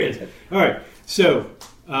kids. All right. So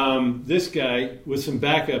this guy, with some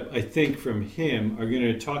backup, I think, from him, are going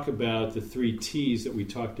to talk about the 3 T's that we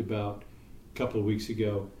talked about a couple of weeks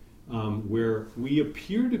ago, where we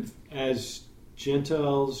appear to, as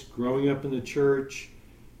Gentiles growing up in the church,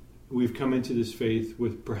 we've come into this faith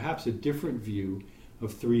with perhaps a different view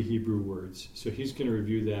of 3 Hebrew words. So he's going to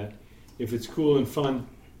review that. If it's cool and fun,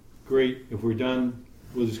 great. If we're done,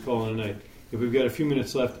 we'll just call it a night. If we've got a few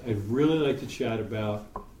minutes left, I'd really like to chat about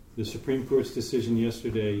the Supreme Court's decision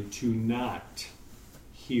yesterday to not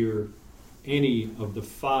hear any of the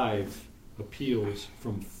 5 appeals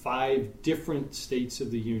from 5 different states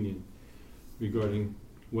of the Union regarding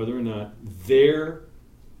whether or not their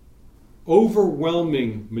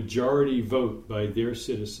overwhelming majority vote by their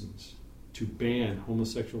citizens to ban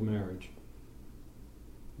homosexual marriage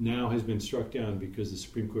now has been struck down because the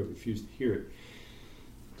Supreme Court refused to hear it.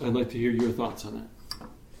 I'd like to hear your thoughts on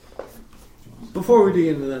that. Before we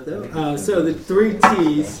dig into that, though, so the 3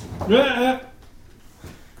 T's.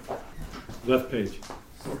 Left page.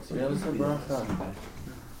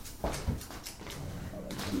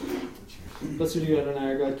 Blessed are you,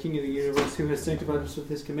 Adonai, our God, King of the universe, who has sanctified us with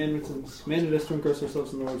his commandments and commanded us to engross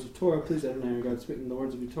ourselves in the words of Torah. Please, Adonai, our God, speak in the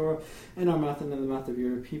words of your Torah in our mouth and in the mouth of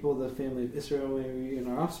your people, the family of Israel, may we and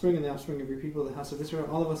our offspring and the offspring of your people, the house of Israel.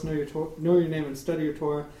 All of us know your name and study your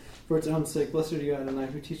Torah for its own sake. Blessed are you, Adonai,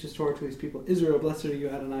 who teaches Torah to his people Israel. Blessed are you,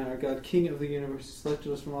 Adonai, our God, King of the universe, who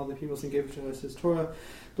selected us from all the peoples and gave to us his Torah.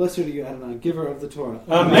 Blessed are you, Adonai, giver of the Torah.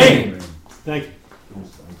 Amen. Thank you.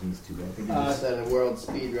 Set a world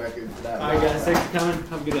speed record for that. All right, guys, thanks for coming.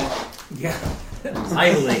 Have a good day. Yeah.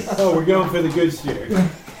 Lively. Oh, we're going for the good steer.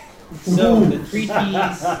 So the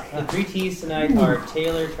 3 T's tonight are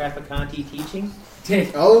Taylor Traficante teaching.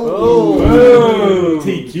 TQ.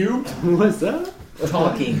 What's that?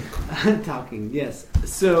 Talking. Talking, yes.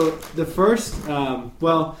 So the first,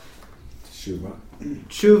 Shuva,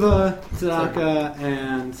 Tshuva,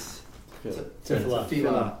 and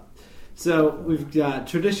Tefillah. So we've got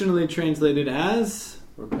traditionally translated as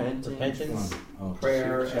Repentance.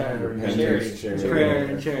 Prayer and charity. prayer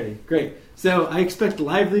and charity. Great. So I expect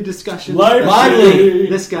lively discussion. Lively!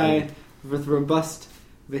 This guy with robust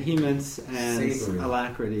vehemence and Savory.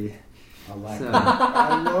 alacrity. I like So,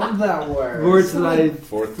 I love that word. words that I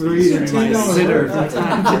Fourth read and consider from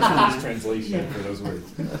time to time. translation for those words.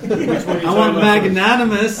 Which one are you I want talking about?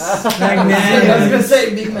 magnanimous. I was going to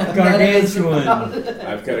say big man. Gargantuan.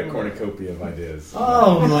 I've got a cornucopia of ideas.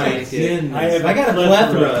 Oh my goodness. I got a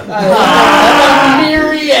plethora.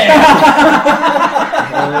 Myriad.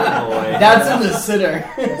 Oh boy. That's in the sitter.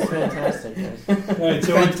 That's fantastic, guys. All right,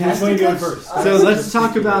 so which one are you doing first? So let's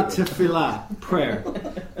talk about tefillah, prayer.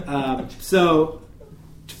 So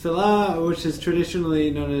tefillah, which is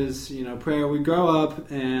traditionally known as prayer, we grow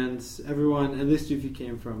up and everyone, at least if you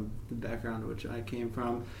came from the background which I came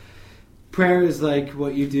from, prayer is like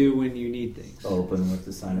what you do when you need things. Open with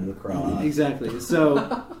the sign of the cross. Exactly. So,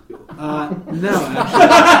 no,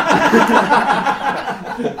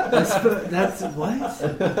 actually. That's what?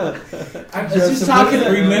 I was just talking,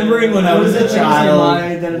 remembering when I was a child.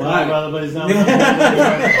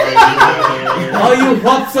 All you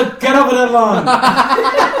what's a get over the lawn.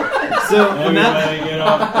 So, Everybody get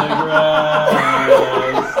off the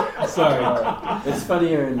grass. Sorry. It's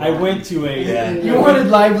funnier. I went to a... You wanted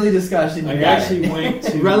lively discussion. I actually went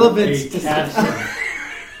to Relevance a to- Catholic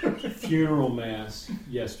funeral mass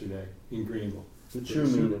yesterday in Greenville. The true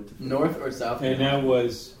meaning. North or south? And that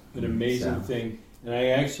was an amazing South. thing. And I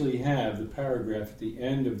actually have the paragraph at the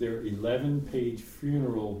end of their 11-page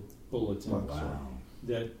funeral bulletin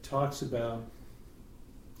that talks about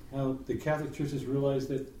how the Catholic Church has realized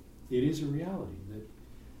that it is a reality, that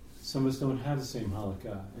some of us don't have the same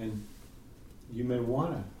halakha. And you may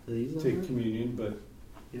want to take communion, but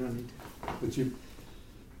you don't need to.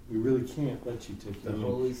 we really can't let you take The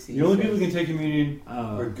communion. Holy See. The only people who can take communion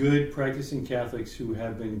Oh. are good practicing Catholics who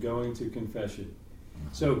have been going to confession.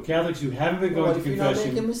 So Catholics who haven't been going to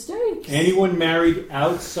confession, mistakes? anyone married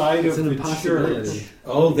outside It's of an the impossibility. church,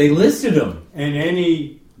 Oh, they listed them. and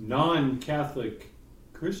any non-Catholic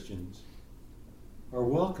Christians are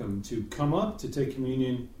welcome to come up to take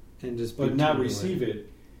communion And just but not receive it.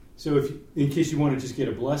 So if in case you want to just get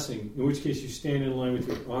a blessing, in which case you stand in line with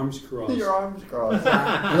your arms crossed. Your arms crossed.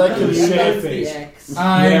 Like a sad face. X.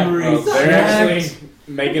 I'm They're actually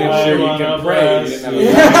making it sure you can pray. You didn't have a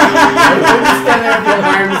Stand there with your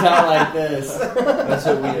arms out like this. That's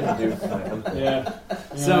what we had to do. Yeah.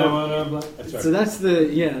 So- That's right. So that's the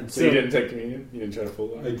So you didn't take communion? You didn't try to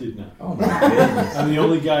pull I that? did not. Oh my goodness. I'm the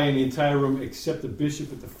only guy in the entire room except the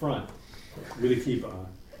bishop at the front with a kippah on.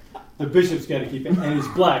 The bishop's got a kippah, and he's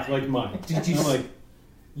black like mine. Did you I'm like,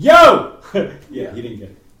 yo! Yeah, he didn't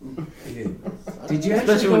get it. Did you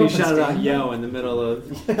Especially when you shouted out "yo" in the middle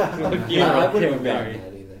of I wouldn't have Mary.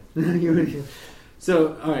 gotten that either.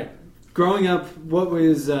 So, all right. Growing up,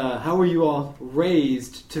 how were you all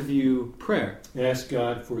raised to view prayer? Ask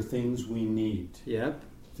God for things we need, Yep.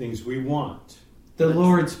 things we want. The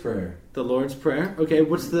Lord's Prayer. The Lord's Prayer. Okay,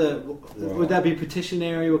 would that be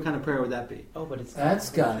petitionary? What kind of prayer would that be? Oh, but it's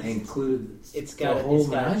That's got to include it's the got whole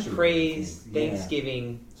menagerie, praise, I think. Yeah.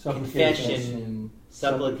 Thanksgiving, Supplication. confession,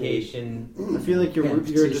 supplication. I feel like you're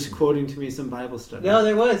petition. just quoting to me some Bible study. No,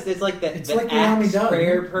 there's like It's the like the Army Acts does.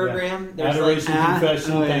 prayer program. There's Adoration, like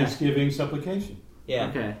confession, oh, yeah. thanksgiving, supplication. yeah.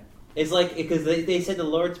 Okay. It's like because they said the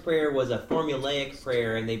Lord's Prayer was a formulaic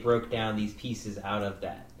prayer, and they broke down these pieces out of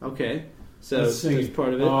that. Okay. So Let's sing that's it.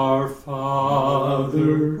 part of it. Our Father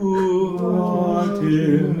who art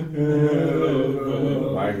in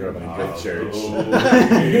heaven. I grew up in a good church. Well,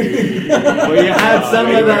 you had some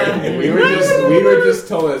of that. We were just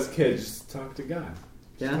told as kids, just talk to God.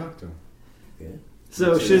 Just Yeah. talk to him.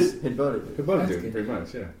 So Which should is- It voted. We both That's do, good. pretty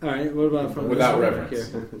much, yeah. all right. What about from Without this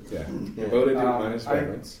reverence. here? Yeah. Yeah. Voted minus I-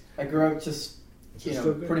 reverence. I grew up just, It's you just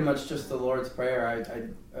know, so good. pretty much just the Lord's Prayer.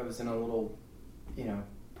 I was in a little, you know,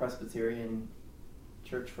 Presbyterian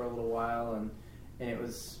church for a little while, and it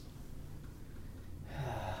was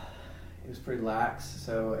pretty lax.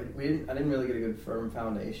 So I didn't really get a good firm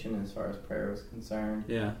foundation as far as prayer was concerned.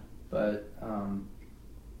 Yeah. But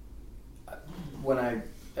when I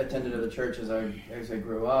attended the church as I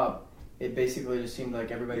grew up, it basically just seemed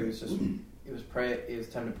like everybody was just it was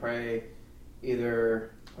time to pray,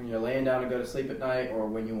 either when you're laying down to go to sleep at night or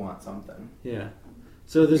when you want something. Yeah.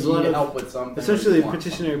 So there's a You lot need of help with something. or essentially you want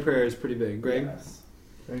petitionary prayer is pretty big. Greg.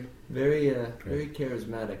 something. Very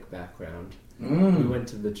charismatic background. We went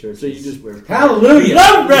to the church. So you just hallelujah,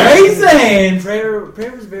 Love praise and prayer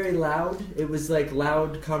was very loud. It was like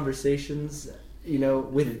loud conversations, you know,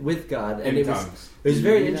 with God, and In it was tongues. very Did you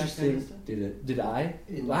do that interesting. kind of stuff? Did I?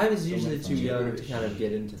 Well, I was usually too young to kind of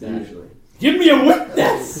get into that. Usually. Give me a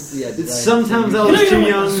witness! Yeah, did I- Sometimes I was too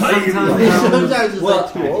young. Sometimes I was. Well,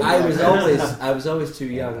 I was always too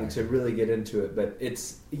young to really get into it, but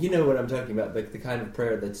it's, you know what I'm talking about, like the kind of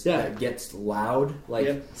prayer that gets loud, like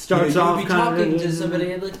Yeah. Starts you'll off be kind talking of to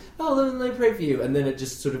somebody and like, oh, let me pray for you, and then it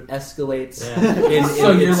just sort of escalates Yeah. in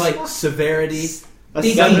So its you're like severity. a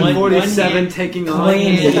Think on one 747 hand, taking One off.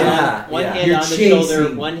 hand, Yeah, one yeah. hand You're on the chasing.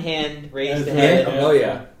 shoulder, one hand raised to Yeah. heaven. Oh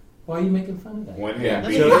yeah. Why are you making fun of that? One hand Yeah.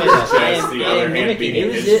 beating So- his chest, I am- the I am other hand mimicking beating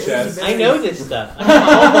it. his It was chest. very- I know this stuff. I know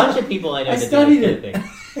a whole bunch of people I know I that studied do it. this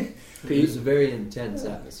thing. It was a very intense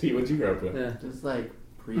atmosphere. Pete, what'd you grow up with? Yeah. It's like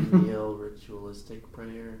pre-meal ritualistic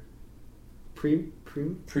prayer.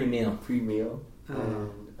 Pre-meal. Pre-meal.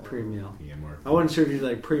 Pre-meal. Yeah, more. I wasn't sure if you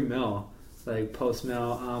like pre-mill, like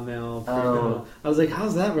post-mill, mill, pre-mill. Oh. I was like,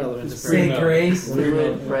 how's that relevant to Say prayer? grace. We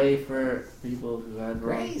would pray for people who had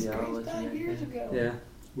wrong Grace theology. 5 I years think. ago. Yeah,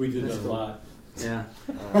 We did That's a cool. lot. yeah.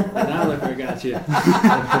 Uh, Now look where I got you.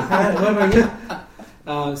 What about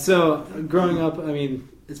you? So growing up, I mean,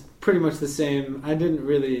 it's pretty much the same. I didn't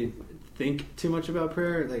really think too much about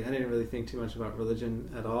prayer. Like, I didn't really think too much about religion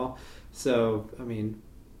at all. So, I mean,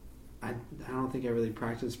 I don't think I really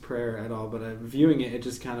practiced prayer at all. But viewing it, it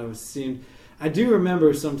just kind of seemed. I do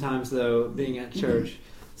remember sometimes though being at church.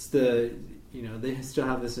 It's they still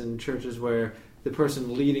have this in churches where the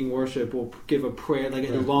person leading worship will give a prayer, like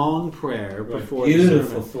a Right. long prayer Right. before the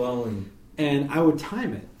Beautiful, sermon, flowing. and I would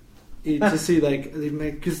time it to see like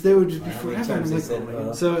because they would just be How many forever. times I'm they like, said, oh my God.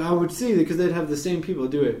 well. So I would see because they'd have the same people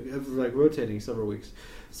do it, like rotating several weeks.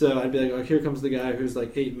 So I'd be like, oh, here comes the guy who's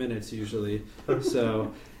like 8 minutes usually.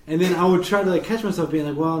 So. And then I would try to like catch myself being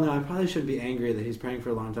like, well, no, I probably shouldn't be angry that he's praying for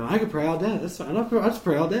a long time. I could pray all day. That's fine. I'll just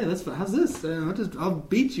pray all day. That's fine. How's this? I'll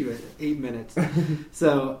beat you at 8 minutes.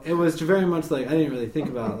 So it was very much like I didn't really think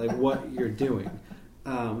about like what you're doing,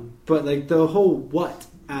 but like the whole what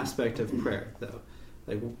aspect of prayer though,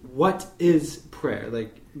 like what is prayer?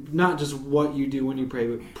 Like not just what you do when you pray,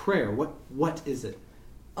 but prayer. What is it?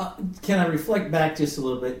 Can I reflect back just a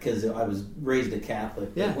little bit because I was raised a Catholic?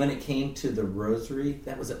 Yeah. But when it came to the rosary,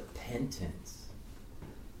 that was a penance.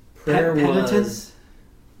 Prayer Penitence?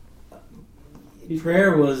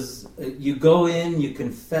 Prayer was you go in, you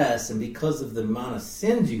confess, and because of the amount of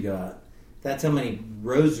sins you got, that's how many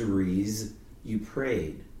rosaries you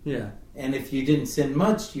prayed. Yeah. And if you didn't sin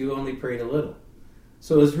much, you only prayed a little.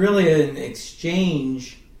 So it was really an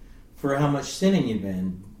exchange for how much sinning you'd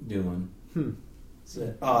been doing. It's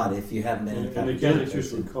odd if you haven't been in And the contact Catholic with Church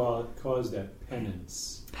person. would cause that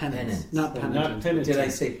penance. Penance, Penance. not Not penitence. penitence. Did I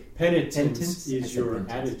say Penitence penitence? I is said your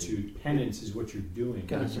penitence. attitude. Penance is what you're doing.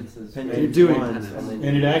 Gotcha. And You're doing once, penance. then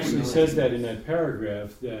And it actually you says that in that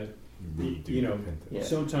paragraph that you know Yeah.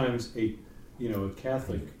 sometimes a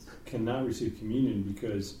Catholic cannot receive communion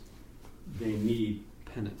because they need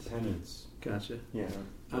Penance. penance. Gotcha. Yeah.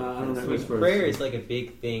 I don't know I if mean, it's for prayer is like a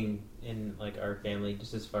big thing in like our family,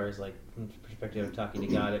 just as far as like from the perspective of talking to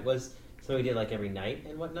God. It was something we did like every night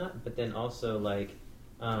and whatnot, but then also like,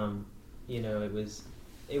 it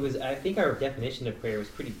was. I think our definition of prayer was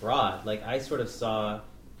pretty broad. Like I sort of saw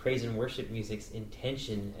praise and worship music's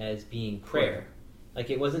intention as being prayer. Like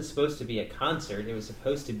it wasn't supposed to be a concert. It was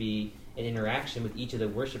supposed to be an interaction with each of the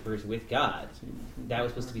worshipers with God. That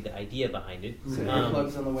was supposed to be the idea behind it. So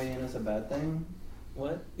earplugs on the way in is a bad thing?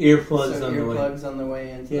 What? earplugs So on the way? earplugs on the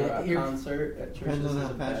way into Yeah, a concert at churches Depends on is how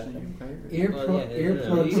a bad passionate thing? your prayer is. Well, yeah, no.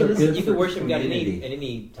 Earplugs You are can, good you for can worship God community. at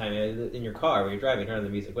any time in your car when you're driving, turn on the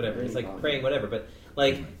music, whatever. It's like praying, whatever. But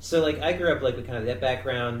like, so like I grew up like with kind of that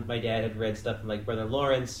background. My dad had read stuff from like Brother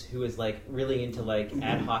Lawrence, who was like really into like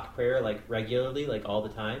ad hoc prayer, like regularly, like all the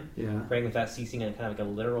time, Yeah. praying without ceasing, and kind of like a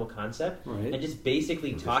literal concept, Right. and just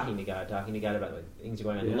basically talking to God about like things are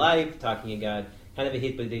going on in Yeah. life, talking to God, kind of a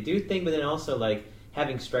hit but they do thing, but then also like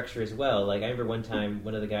having structure as well. Like I remember one time,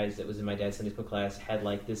 one of the guys that was in my dad's Sunday school class had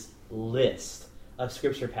like this list of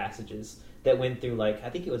scripture passages that went through like I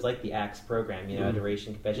think it was like the Acts program,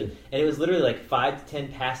 adoration, confession, and it was literally like 5 to 10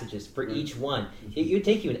 passages for each one. It would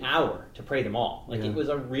take you an hour to pray them all. Like Yeah.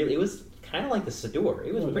 it was kind of like the Siddur.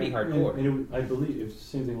 It was pretty hardcore. And I believe it's the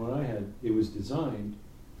same thing when I had. It was designed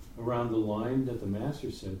around the line that the Master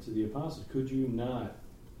said to the apostles, "Could you not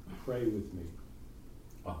pray with me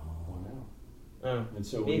 1 hour?" Oh, And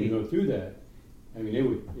so when maybe. you go through that, I mean, it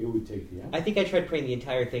would take the hour. I think I tried praying the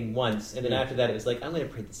entire thing once, and then Yeah. after that, it was like I'm going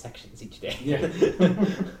to pray the sections each day. Yeah.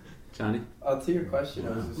 Johnny? To your question,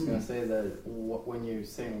 I was just going to say that when you're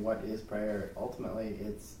saying what is prayer, ultimately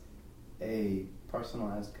it's a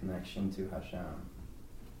personalized connection to Hashem.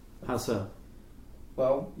 How so?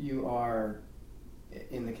 Well, you are,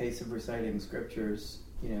 in the case of reciting scriptures,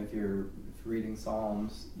 if you're reading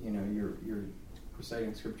Psalms, you're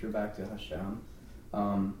reciting scripture back to Hashem.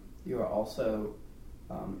 You are also,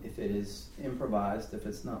 if it is improvised, if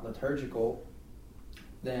it's not liturgical,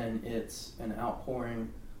 then it's an outpouring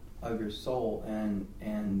of your soul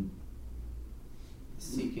and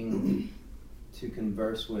seeking to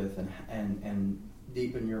converse with and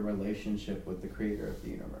deepen your relationship with the creator of the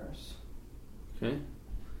universe. Okay.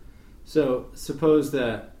 So suppose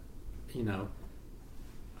that,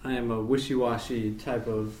 I am a wishy-washy type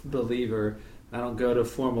of believer. I don't go to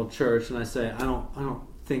formal church, and I say I don't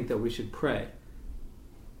think that we should pray.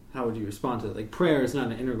 How would you respond to that? Like prayer is not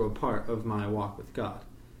an integral part of my walk with God.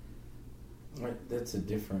 Right, that's a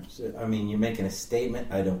difference. I mean, you're making a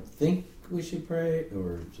statement. I don't think we should pray,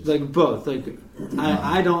 or just Like both. Like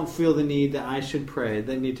I don't feel the need that I should pray.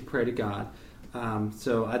 They need to pray to God.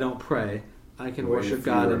 So I don't pray. I can Well, worship if you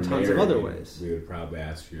God were in tons of other married, ways. We would probably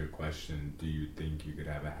ask you a question: do you think you could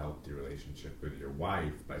have a healthy relationship with your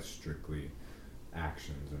wife by strictly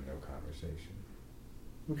actions and no conversation?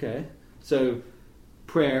 Okay. So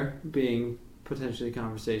prayer being potentially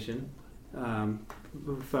conversation.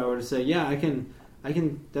 If I were to say, yeah, I can,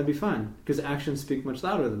 that'd be fine because actions speak much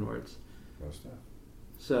louder than words. Most stuff.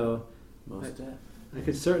 So Most deaf. I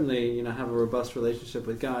could certainly, have a robust relationship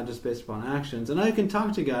with God just based upon actions, and I can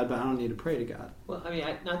talk to God, but I don't need to pray to God. Well, I mean,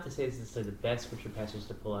 not to say this is the best scripture passage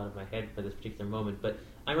to pull out of my head for this particular moment, but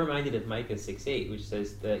I'm reminded of Micah 6:8, which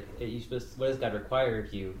says that you're supposed. What does God require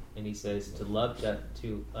of you? And He says to love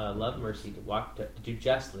mercy, to do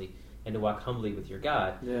justly, and to walk humbly with your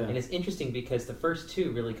God. Yeah. And it's interesting because the first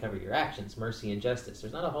two really cover your actions, mercy and justice.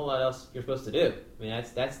 There's not a whole lot else you're supposed to do. I mean,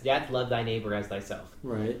 that's love thy neighbor as thyself.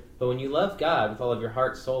 Right. But when you love God with all of your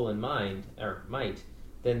heart, soul, and mind, or might,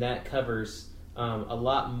 then that covers a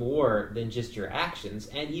lot more than just your actions,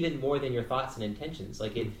 and even more than your thoughts and intentions.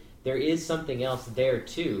 Like there is something else there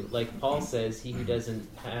too. Like Paul says, he who doesn't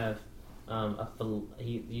have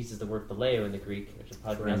he uses the word phileo in the Greek, which I'm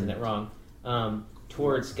probably pronouncing that wrong.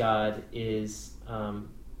 Towards God is a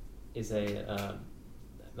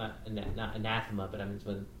not anathema, but I mean it's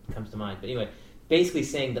what comes to mind. But anyway, basically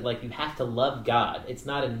saying that like you have to love God. It's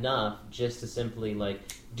not enough just to simply like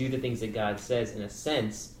do the things that God says in a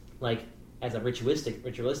sense, like as a ritualistic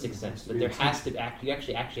sense. But there has to you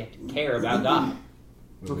actually have to care about God.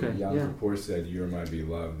 Well, Okay, Yom yeah. Kippur said, "You are my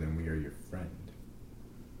beloved, and we are your friend."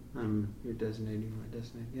 You're designating my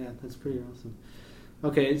destiny. Yeah, that's pretty awesome.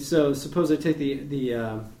 Okay, so suppose I take the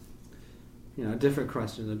different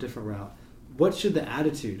question, a different route. what should the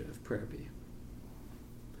attitude of prayer be?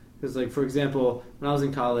 Because, like, for example, when I was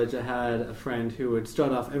in college, I had a friend who would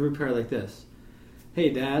start off every prayer like this: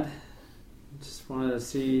 "Hey, Dad, just wanted to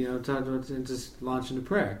see, and just launch into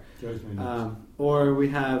prayer." Drives me nuts. Or I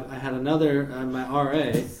had another, my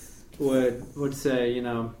RA would say,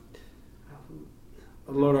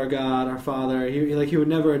 Lord our God, our Father. He would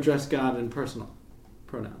never address God in personal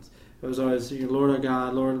pronouns. It was always Lord our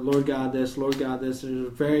God, Lord God this, Lord God this. It was a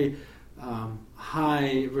very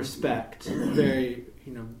high respect, very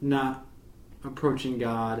not approaching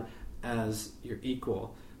God as your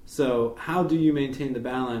equal. So how do you maintain the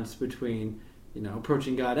balance between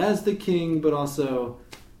approaching God as the King, but also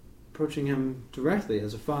approaching Him directly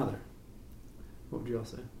as a Father? What would you all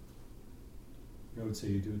say? I would say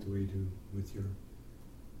you do it the way you do with your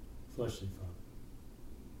fleshly father.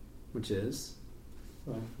 Which is?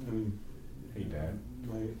 Well, I mean, Hey, Dad.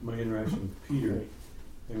 My interaction with Peter.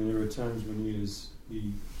 I mean, there are times when he is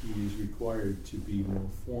required to be more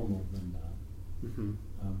formal than that. Mm-hmm.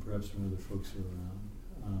 Perhaps when other folks are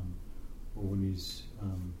around, or when he's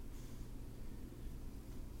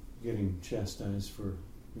getting chastised for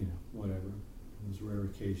whatever, those rare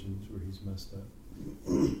occasions where he's messed up.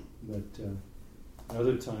 But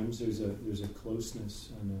other times there's a closeness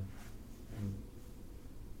and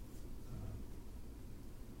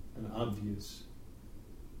an obvious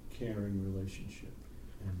caring relationship,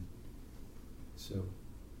 and so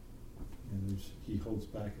he holds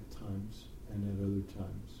back at times, and at other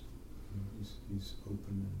times he's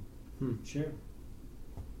open and sharing.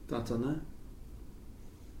 Thoughts on that?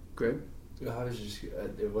 Greg? I was just,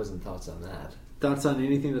 it wasn't thoughts on that. Thoughts on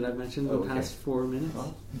anything that I've mentioned in the okay. past 4 minutes?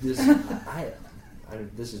 Well,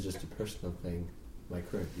 this is just a personal thing, my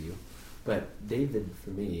current view. But David,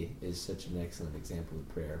 for me, is such an excellent example of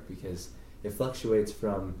prayer because it fluctuates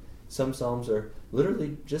from some psalms are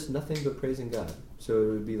literally just nothing but praising God. So it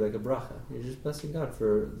would be like a bracha. You're just blessing God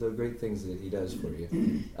for the great things that He does for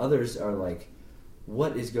you. Others are like,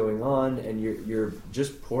 what is going on? And you're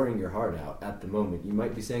just pouring your heart out at the moment. You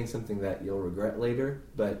might be saying something that you'll regret later,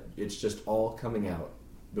 but it's just all coming out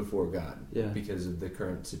before God because of the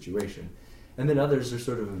current situation. And then others are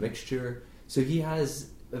sort of a mixture. So he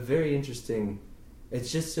has a very interesting... It's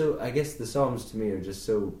just so... I guess the Psalms to me are just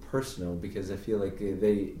so personal because I feel like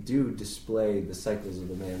they do display the cycles of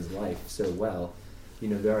a man's life so well.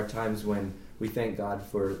 There are times when we thank God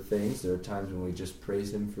for things. There are times when we just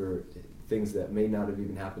praise Him for things that may not have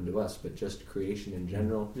even happened to us, but just creation in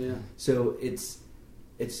general. Yeah. So it's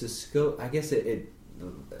a scope. I guess it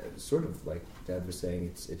sort of like Dad was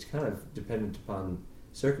saying. It's kind of dependent upon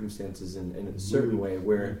circumstances in a certain way.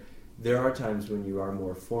 Where there are times when you are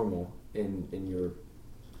more formal in your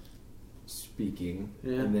speaking,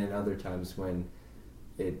 and then other times when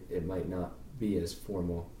it might not be as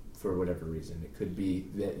formal for whatever reason. It could be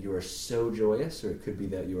that you are so joyous, or it could be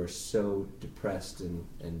that you are so depressed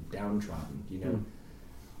and downtrodden,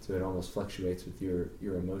 So it almost fluctuates with your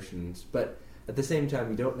emotions. But at the same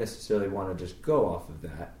time, you don't necessarily want to just go off of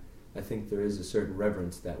that. I think there is a certain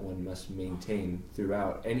reverence that one must maintain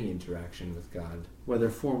throughout any interaction with God. Whether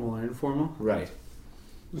formal or informal? Right.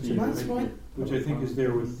 Which I think is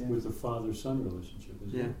there with the father-son relationship,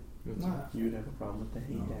 isn't it? You would have a problem with the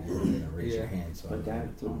hey dad. You're going to raise your hand. So But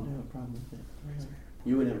Dad wouldn't have a problem with it. Right?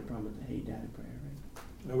 You would have a problem with the hey dad prayer,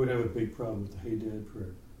 right? I would have a big problem with the hey dad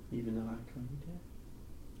prayer. Even though I call you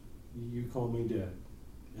dad. You call me dad,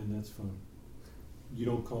 and that's fine. You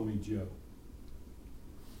don't call me Joe.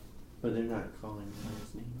 But they're not calling him by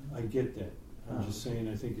his name. I get that. I'm just saying.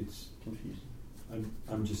 I think it's Confusing.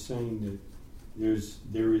 I'm just saying that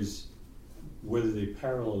there is whether they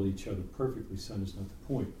parallel each other perfectly, son, is not the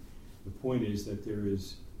point. The point is that there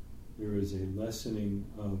is a lessening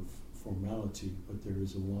of formality, but there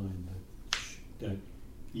is a line that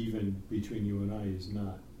even between you and I is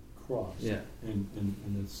not crossed. Yeah. And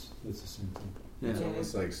that's the same thing. It's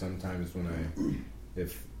almost like sometimes when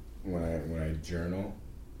I journal,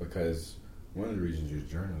 because one of the reasons you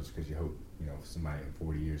journal is because you hope somebody in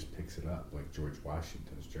 40 years picks it up, like George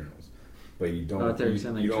Washington's journals. But you don't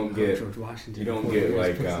you don't get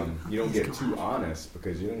like you don't get too honest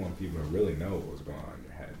because you don't want people to really know what's going on in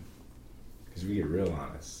your head. Because if you get real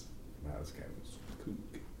honest, wow, this guy was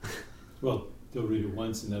kook. Well, they'll read it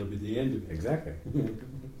once and that'll be the end of it. Exactly.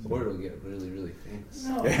 Or it'll get really, really famous.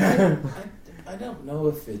 No, I don't know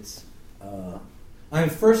if it's...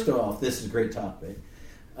 first off, this is a great topic.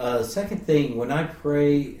 Second thing, when I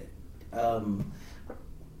pray,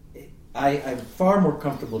 I'm far more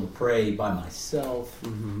comfortable to pray by myself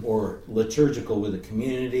or liturgical with a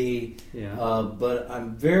community. Yeah. But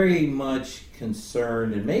I'm very much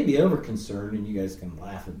concerned, and maybe over concerned, and you guys can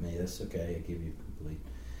laugh at me. That's okay. I give you complete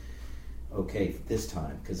okay this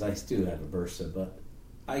time because I do have a bursa. But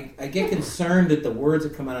I get concerned that the words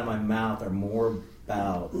that come out of my mouth are more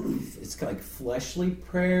about it's kind of like fleshly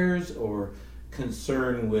prayers or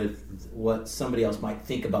concern with what somebody else might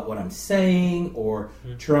think about what I'm saying, or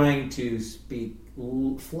trying to speak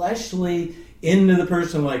fleshly into the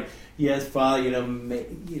person, like, yes, Father,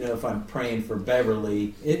 if I'm praying for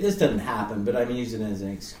Beverly, this doesn't happen, but I'm using it as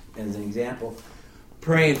an example,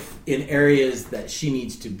 praying in areas that she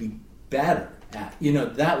needs to be better at.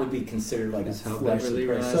 That would be considered like That's a how fleshly Beverly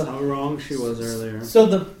prayer. realized how wrong she was earlier. So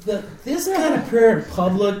this kind of prayer in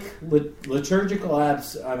public, liturgical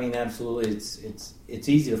absolutely, it's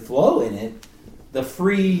easy to flow in it. The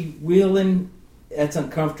free wheeling, that's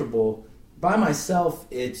uncomfortable. By myself,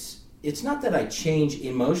 it's not that I change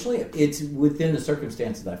emotionally. It's within the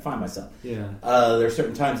circumstances that I find myself. Yeah. There are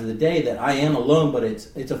certain times of the day that I am alone, but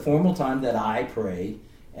it's a formal time that I pray,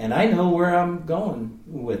 and I know where I'm going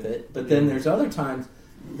with it. But then there's other times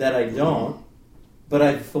that I don't, but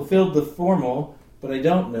I've fulfilled the formal, but I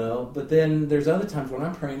don't know. But then there's other times when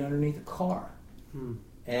I'm praying underneath a car.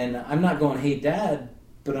 And I'm not going, hey, Dad,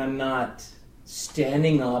 but I'm not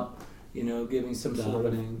standing up, giving some sort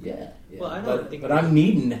of, yeah. Well, I don't think but I'm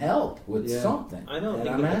needing help with something. I don't think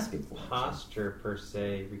I'm asking for posture per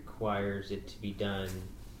se requires it to be done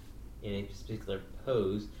in a particular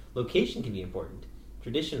pose. Location can be important.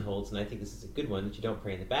 Tradition holds, and I think this is a good one, that you don't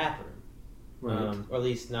pray in the bathroom. Right. Or at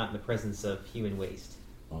least not in the presence of human waste.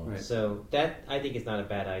 Right. So that, I think, is not a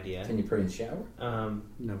bad idea. Can you pray in the shower?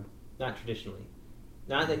 No. Not traditionally.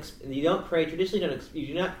 You don't pray traditionally. You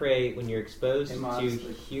do not pray when you're exposed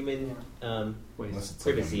to human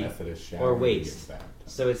privacy or waste.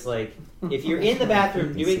 So it's like if you're in the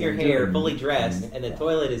bathroom doing your hair, fully dressed, and the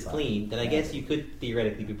toilet is clean, then I guess you could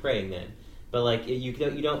theoretically be praying then. But like you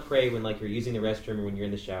don't pray when like you're using the restroom or when you're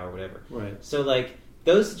in the shower or whatever. Right. So like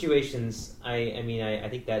those situations, I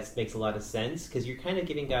think that makes a lot of sense because you're kind of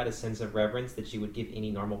giving God a sense of reverence that you would give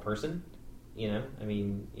any normal person.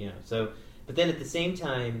 So. But then at the same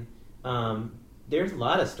time, there's a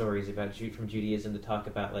lot of stories about from Judaism to talk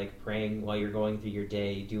about like praying while you're going through your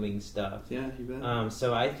day, doing stuff. Yeah, you bet.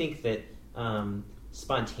 So I think that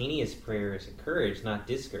spontaneous prayer is encouraged, not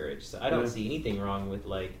discouraged. So I don't see anything wrong with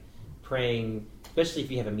like praying, especially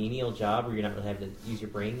if you have a menial job where you're not really having to use your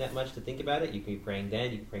brain that much to think about it. You can be praying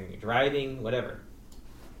then. You can pray when you're driving, whatever.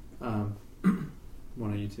 One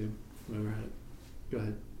of you two, whoever had it. Go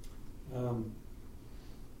ahead.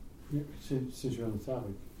 Since you're on the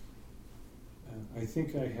topic, I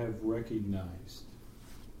think I have recognized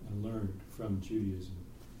and learned from Judaism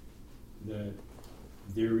that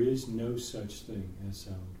there is no such thing as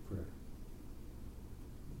sound prayer.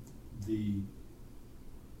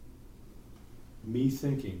 Me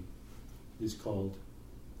thinking is called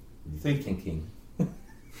thinking.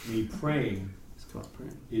 Me praying It's called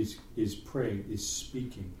praying. is praying, is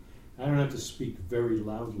speaking. I don't have to speak very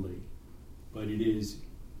loudly, but it is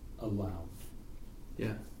allowed.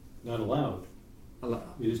 Yeah. Not allowed.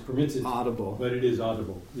 It is permitted. Audible. But it is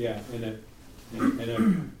audible. Yeah. And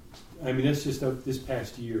that's just this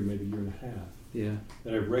past year, maybe year and a half. Yeah.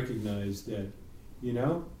 That I've recognized that,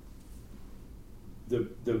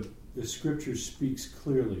 the scripture speaks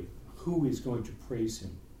clearly who is going to praise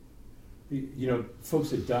him.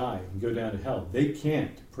 Folks that die and go down to hell, they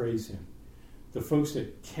can't praise him. The folks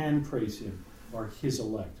that can praise him are his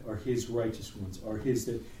elect, are his righteous ones, are his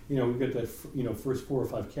that, we've got that, first 4 or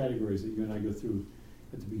 5 categories that you and I go through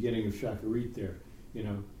at the beginning of Shacharit there.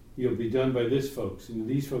 You'll be done by this folks, and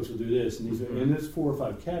these folks will do this, and these, and those 4 or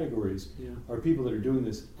 5 categories are people that are doing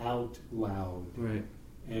this out loud. Right.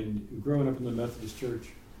 And growing up in the Methodist Church,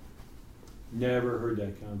 never heard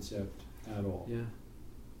that concept at all. Yeah.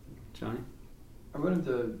 Johnny? I went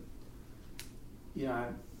into,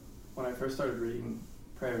 when I first started reading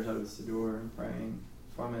prayers out of the Siddur and praying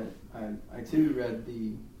from it, I too read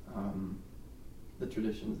the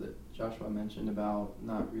traditions that Joshua mentioned about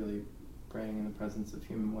not really praying in the presence of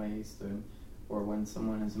human waste or when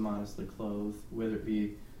someone is immodestly clothed, whether it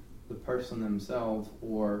be the person themselves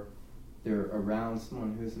or they're around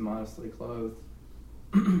someone who's immodestly clothed.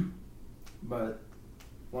 But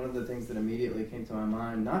one of the things that immediately came to my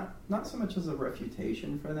mind, not so much as a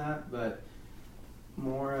refutation for that, but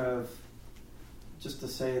more of just to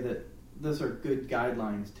say that those are good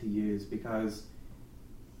guidelines to use, because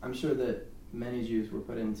I'm sure that many Jews were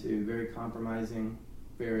put into very compromising,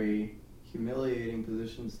 very humiliating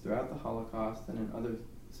positions throughout the Holocaust and in other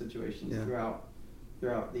situations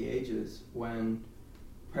throughout the ages when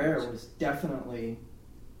prayer was definitely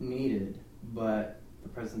needed, but the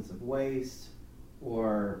presence of waste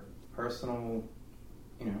or personal,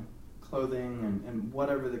 clothing and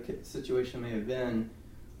whatever the situation may have been,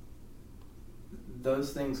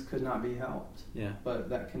 those things could not be helped. Yeah. But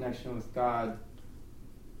that connection with God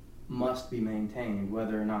must be maintained,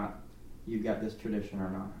 whether or not you've got this tradition or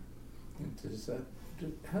not.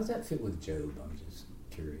 How does that fit with Job? I'm just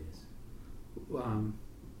curious.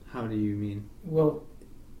 How do you mean? Well,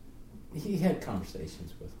 he had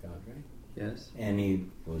conversations with God, right? Yes. And he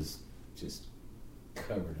was just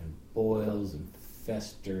covered in boils and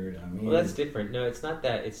festered. I mean, well, that's different. No, it's not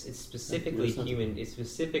that. It's specifically human. It's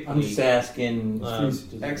specifically. I'm just asking.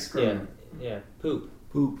 Excrement. Yeah, poop.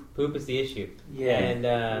 Poop is the issue. Yeah, and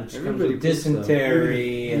everybody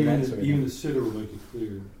dysentery and that sort of even thing. the Siddur will make it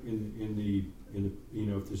clear in the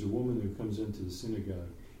if there's a woman who comes into the synagogue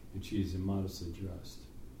and she is immodestly dressed,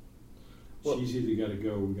 she's either got to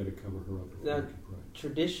go or we got to cover her up. Now,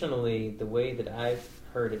 traditionally, the way that I've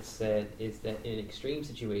heard it said is that in an extreme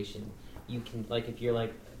situation, you can, if you're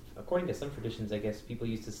according to some traditions, I guess people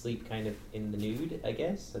used to sleep kind of in the nude, I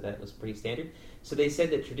guess, so that was pretty standard. So they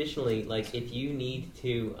said that traditionally, if you need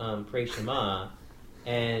to pray Shema,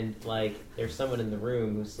 and there's someone in the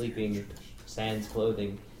room who's sleeping sans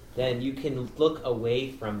clothing, then you can look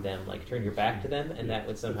away from them, turn your back to them, and that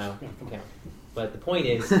would somehow count. But the point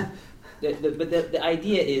is, the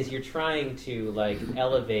idea is you're trying to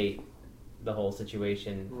elevate the whole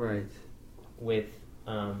situation, right, with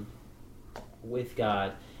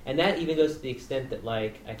God, and that even goes to the extent that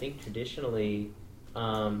I think traditionally,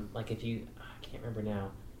 if you, I can't remember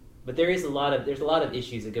now, but there's a lot of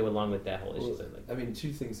issues that go along with that whole issue. I mean,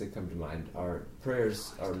 two things that come to mind are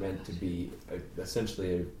prayers are meant to be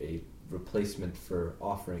essentially a replacement for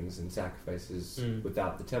offerings and sacrifices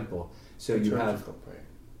without the temple. So you have prayer.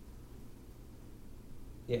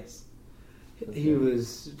 Yes. He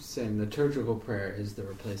was saying liturgical prayer is the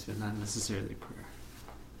replacement, not necessarily prayer.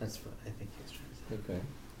 That's what I think he was trying to say. Okay.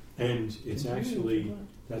 And it's actually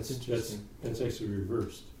that's actually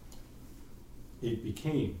reversed. It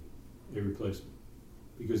became a replacement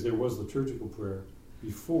because there was liturgical prayer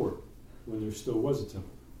before, when there still was a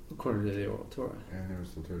temple. According to the oral Torah. And there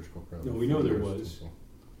was liturgical prayer. No, we know there was,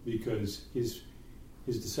 because his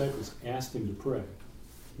disciples asked him to pray.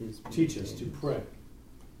 Teach us to pray.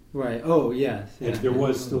 Right. Oh, yes. And there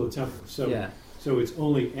was still a temple. So it's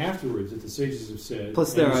only afterwards that the sages have said.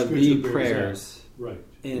 Plus, there are the prayers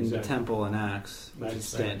in the exactly. temple in Acts, which is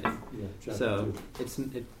standing. Yeah, so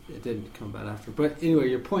it didn't come about after. But anyway,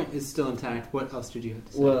 your point is still intact. What else did you have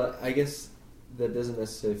to say? Well, I guess that doesn't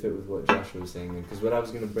necessarily fit with what Joshua was saying, because what I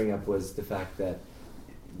was going to bring up was the fact that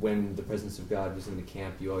when the presence of God was in the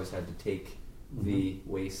camp, you always had to take the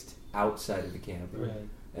waste outside of the camp,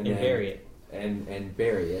 and bury it. And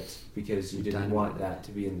bury it, because you didn't want that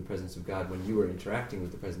to be in the presence of God when you were interacting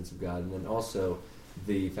with the presence of God. And then also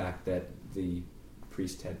the fact that the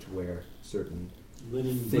priest had to wear certain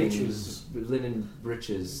linen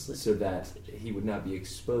breeches, so that he would not be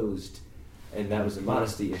exposed, and that was a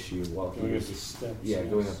modesty issue while he was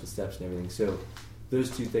going up the steps and everything. So those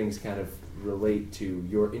two things kind of relate to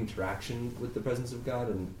your interaction with the presence of God,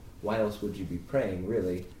 and why else would you be praying,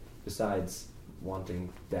 really, besides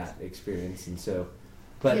wanting that experience? And so,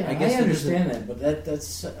 but I guess I understand that, but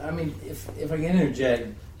that's I mean, if I can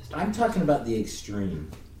interject, I'm talking about the extreme.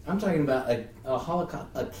 I'm talking about a holocaust,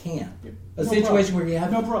 a camp, a situation where you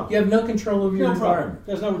have no control over your environment.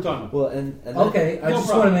 That's not what we're talking about. Well, and okay, I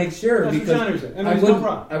just want to make sure, because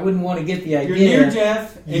I wouldn't want to get the idea. You're near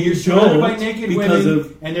death, and you're surrounded by naked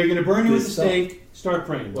women, and they're going to burn you with a stake. Start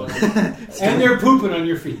praying. And they're pooping on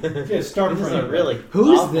your feet. Just start praying. Really?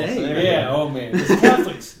 Who's they? Yeah, oh man. It's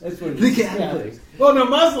Catholics. That's what it is. The Catholics. Well, no,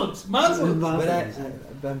 Muslims.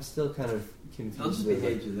 But I'm still kind of confused. They'll just be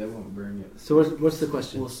ages. They won't burn you. So what's the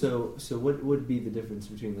question? Well, so what would be the difference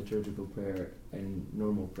between liturgical prayer and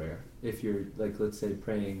normal prayer? If you're, let's say,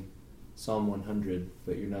 praying Psalm 100,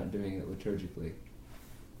 but you're not doing it liturgically.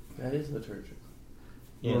 That is liturgical.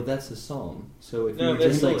 Yeah. Well, that's a psalm. So if no, you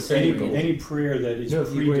just any prayer that is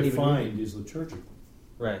predefined is liturgical.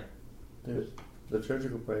 Right. There's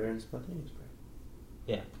liturgical prayer and spontaneous prayer.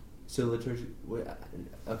 Yeah. So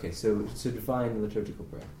okay. So define liturgical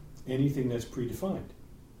prayer. Anything that's predefined.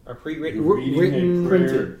 Or pre-written. Written,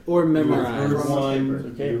 printed, or memorized.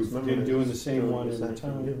 You've been doing the same one every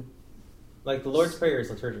time. Like the Lord's Prayer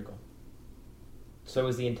is liturgical. So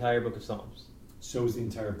is the entire book of Psalms. So is the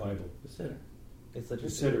entire Bible. The Siddur. It's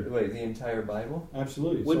liturgical. Wait, the entire Bible?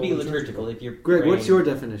 Absolutely. Would be liturgical if you're Greg, praying. what's your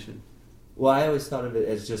definition? Well, I always thought of it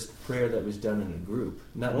as just prayer that was done in a group,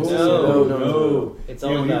 not No. necessarily. It's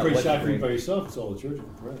all when you about pray what you shotgun bring. by yourself, it's all the church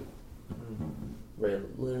can pray.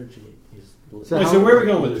 Liturgy. So Right, how- so where are we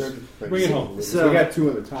going with this? Bring it home. So we got 2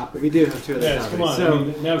 other topics. we do have 2 other Yes, topics. come on. So, I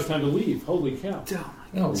mean, now it's time to leave. Holy cow.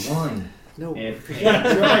 No, one. no. That's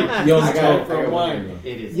right. You I got for a one wine.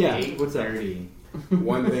 thing, It is Yeah, 8:30. what's that? though.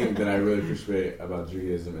 One thing that I really appreciate about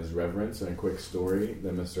Judaism is reverence, and a quick story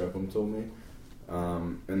that Mr. Upham told me.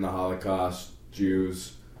 In the Holocaust,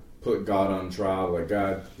 Jews put God on trial. Like,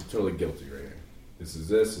 God, you're totally guilty right here. This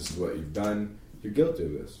is what you've done. You're guilty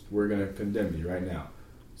of this. We're going to condemn you right now.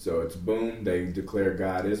 So it's boom, they declare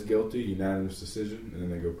God is guilty, unanimous decision, and then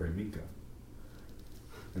they go pray Mincha.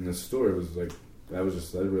 And the story was like, that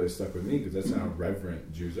really stuck with me, because that's how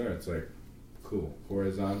reverent Jews are. It's like, cool,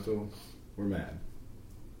 horizontal, we're mad.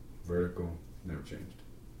 Vertical, never changed.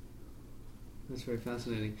 That's very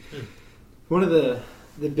fascinating. One of the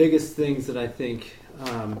biggest things that I think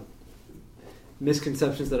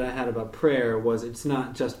misconceptions that I had about prayer was it's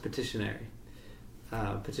not just petitionary.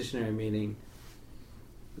 Petitionary meaning,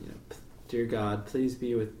 dear God, please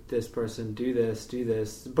be with this person, do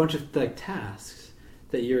this. A bunch of tasks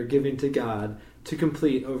that you're giving to God to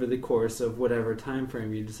complete over the course of whatever time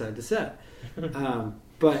frame you decide to set.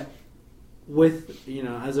 But with,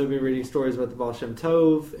 as I've been reading stories about the Baal Shem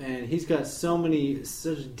Tov, and he's got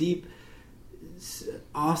such deep,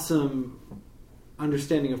 awesome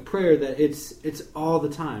understanding of prayer that it's all the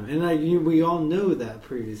time. And we all know that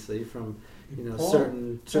previously from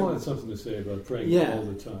certain Paul had something to say about praying all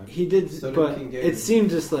the time. He did, So did but King David. it seemed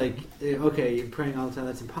just like, okay, you're praying all the time,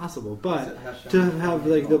 that's impossible. But Is it Hashem? to have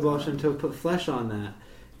the Baal Shem Tov put flesh on that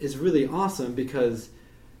is really awesome, because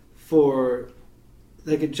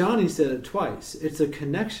Johnny said it twice, it's a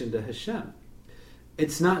connection to Hashem.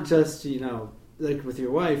 It's not just, like with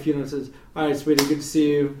your wife, it says, all right, sweetie, good to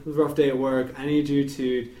see you, it was a rough day at work, I need you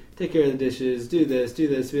to take care of the dishes, do this,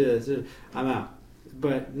 I'm out.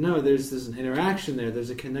 But no, there's an interaction there. There's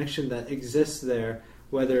a connection that exists there,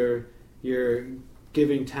 whether you're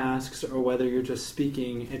giving tasks or whether you're just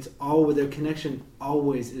speaking. It's all the connection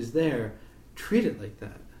always is there. Treat it like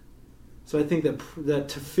that. So I think that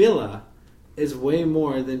tefillah is way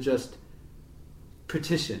more than just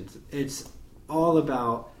petitions. It's all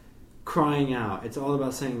about crying out. It's all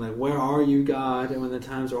about saying, where are you, God? And when the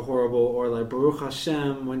times are horrible, or Baruch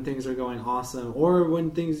Hashem when things are going awesome, or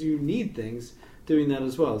when you need things. Doing that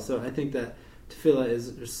as well. So I think that tefillah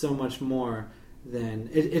is so much more than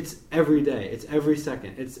it's every day, it's every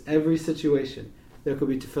second, it's every situation. There could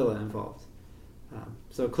be tefillah involved.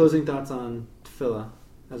 So closing thoughts on tefillah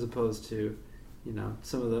as opposed to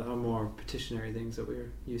some of the more petitionary things that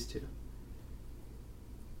we're used to.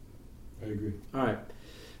 I agree. All right,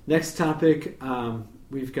 next topic,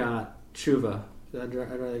 we've got tshuva. I'd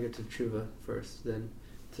rather get to tshuva first than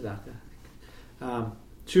tzedakah.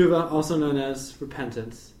 Tshuva, also known as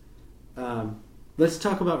repentance. Let's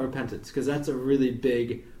talk about repentance, because that's a really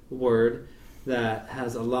big word that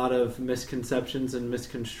has a lot of misconceptions and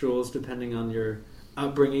misconstruals depending on your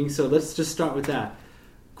upbringing. So let's just start with that.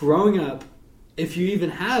 Growing up, if you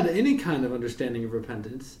even had any kind of understanding of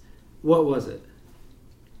repentance, what was it?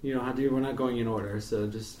 We're not going in order, so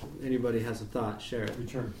just anybody has a thought, share it.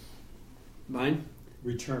 Return. Mine?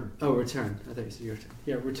 Return. Oh, return. I thought you said your turn.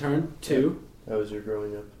 Yeah, return to... That was your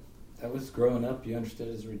growing up. That was growing up. You understood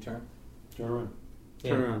as a return. Turn around.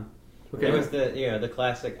 Turn around. Okay. It was the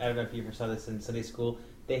classic. I don't know if you ever saw this in Sunday school.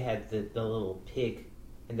 They had the little pig,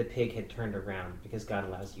 and the pig had turned around because God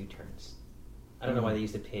allows U-turns. I don't know why they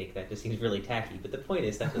used a pig. That just seems really tacky. But the point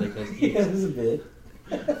is that's what they're supposed to use. Yeah, it was a bit.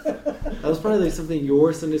 That was probably something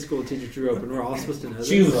your Sunday school teacher drew up, and we're all supposed to know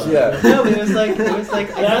this. Yeah. No, but it was like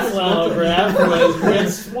That logograph was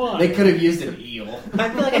red swan. They could have used an eel. I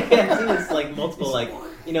feel like I have seen this multiple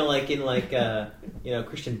in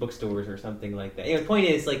Christian bookstores or something like that. The point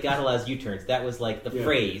is God allows U-turns. That was the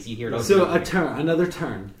phrase you hear it over. So and over. a turn, another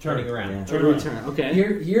turn. Turning around. Yeah. A return. Okay.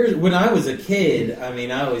 Here's when I was a kid.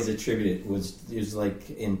 I always attributed it was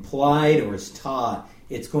implied or is taught.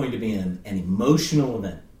 It's going to be an emotional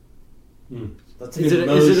event. That's an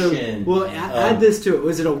emotion. Add this to it.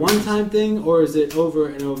 Was it a one-time thing, or is it over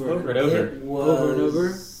and over? Over and over. It was Over and over?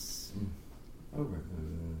 Over.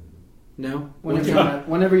 No.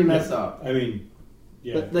 Whenever you mess up.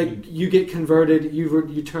 Yeah. But, you get converted,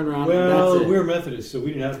 you turn around. Well, and that's it. we're Methodists, so we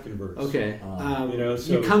didn't have converts. Okay.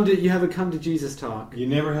 So you have a come to Jesus talk. You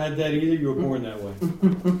never had that either. You were born that way.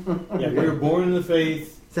 Yeah, we were born in the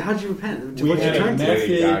faith. So how'd you repent? We What'd you had a turn to? method,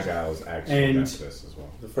 Lady Gaga was actually and Methodist as well.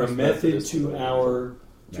 From method Methodist to our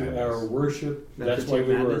worship. Method That's why to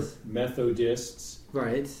we were madness. Methodists.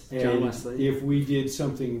 Right, John And Wesley. if we did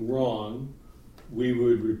something wrong, we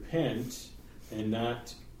would repent and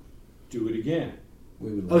not do it again.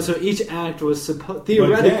 We would Oh, so each act was theoretically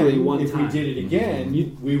But then, one if time. we did it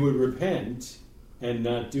again, we would repent and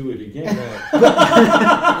not do it again.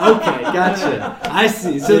 Okay, gotcha. I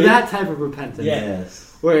see. So that type of repentance. Yes.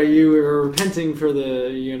 Where you were repenting for the,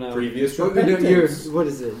 Previous what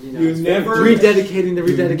repentance. is it? You never rededicating the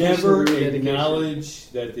You rededication. never the rededication.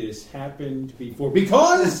 acknowledge that this happened before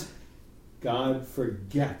because God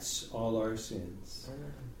forgets all our sins.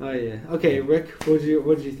 Oh yeah. Okay, Rick. What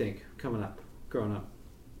did you think growing up?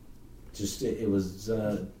 Just it was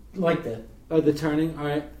like that. Oh, the turning. All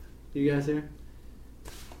right. You guys here?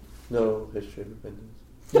 No history of repentance.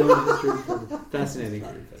 No, fascinating.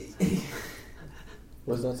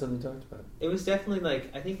 Was not something talked about. It was definitely like,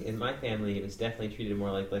 I think in my family it was definitely treated more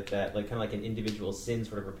like that, like kind of like an individual sin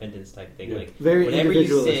sort of repentance type thing. Yeah. Like Very whenever you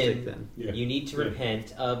individualistic. sin, Then. Yeah. you need to Yeah.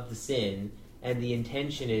 repent of the sin, and the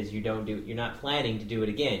intention is you're not planning to do it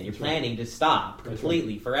again. You're That's right. planning to stop That's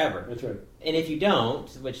completely forever. That's right. And if you don't,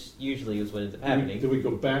 which usually is what ends up happening, Then we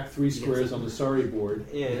go back 3 squares on the sorry board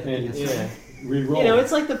yeah, and yeah. re-roll. You know,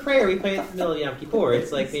 it's like the prayer we pray at the middle of Yom Kippur.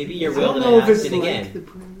 It's like maybe your I will don't to know if ask it's it like again. the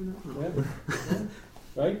prayer or not. Yeah.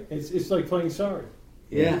 Right? It's like playing sorry.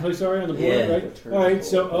 Yeah. You play sorry on the board, Yeah. right? All right,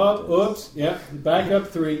 so oops, yeah, back up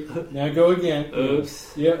 3. Now go again.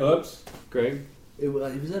 Oops. Yeah, oops. Greg. It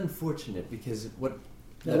was unfortunate because what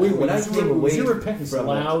Now, wait, when I was came your, away was your repentance from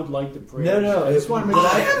loud like the prayer? No, I just want to make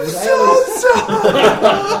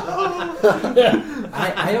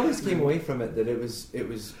I always came away from it that it was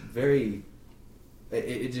very.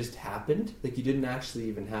 It just happened. Like you didn't actually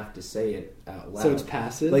even have to say it out loud. So it's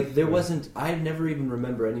passive. Like there wasn't. I never even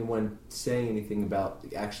remember anyone saying anything about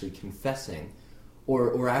actually confessing,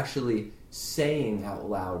 or actually saying out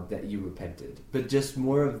loud that you repented. But just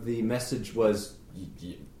more of the message was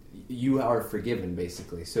you are forgiven,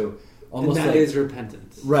 basically. So almost and that like, is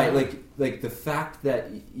repentance. right, like the fact that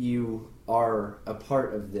you are a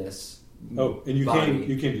part of this. Oh, and you body.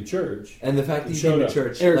 came to church. And the fact that you Showed came up. to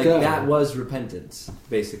church, Ergo. like that was repentance,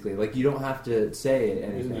 basically. Like you don't have to say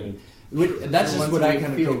anything. That's just Once what a I week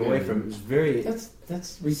kind of feel came away good. from. It was very. That's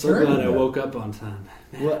So returning. glad I woke up on time.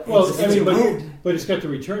 Well, it's I mean, weird. but it's got the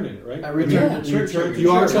return in it, right? A return I to mean, church. return to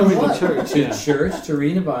You are church. coming to What? church. To Yeah. church, to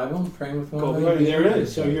read the Bible, and praying with one Cool. another. Right, there it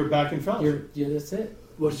is. So you're back in fellowship. Yeah, that's it.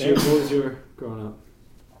 What was your growing up?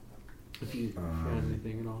 If you had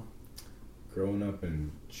anything at all, Growing up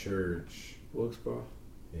in church, Wilkesboro.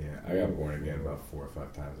 yeah, I got born again about 4 or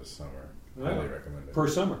 5 times this summer. Wow. Highly recommend it. Per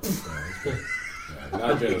summer. Yeah,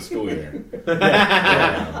 not during the school year.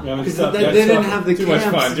 Yeah, Because stop. they That's didn't stop. have the Too much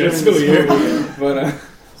camps fun during during school the year. school year. But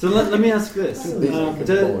So let me ask this: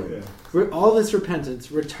 Yeah. all this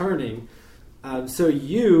repentance, returning. So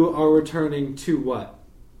you are returning to what?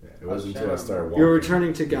 It wasn't until I started walking. You're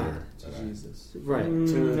returning to God, that I- Jesus. right? To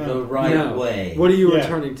No. the right No. way. What are you Yeah.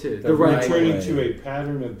 returning to? The The right right way. Returning way. to a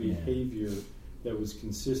pattern of Yeah. behavior that was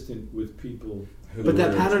consistent with people. who But that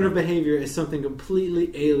were- pattern of behavior is something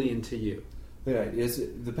completely alien to you. Yeah,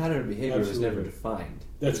 the pattern of behavior was Absolutely. never defined.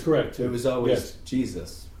 That's correct. It was always Yes.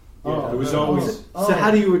 Jesus. It was always. So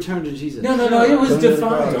how do you return to Jesus? No, it was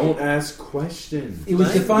defined. Don't ask questions. It was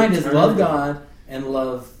Right. defined as love God and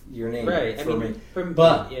love your neighbor. Right. I For mean, me. from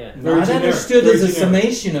But- yeah. Very Not generic, understood very as a generic.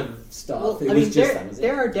 summation of stuff. Well, It I was mean, just that was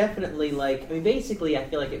there it. are definitely basically, I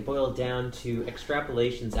feel like it boiled down to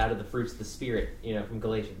extrapolations out of the fruits of the spirit, from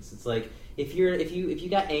Galatians. It's like if you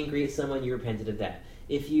got angry at someone, you repented of that.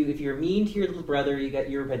 If you're mean to your little brother,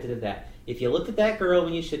 you repented of that. If you looked at that girl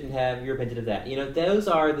when you shouldn't have, you repented of that. Those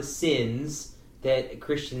are the sins that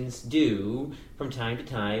Christians do from time to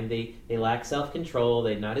time. They lack self-control.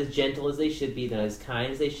 They're not as gentle as they should be, not as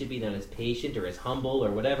kind as they should be, not as patient or as humble or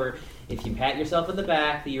whatever. If you pat yourself on the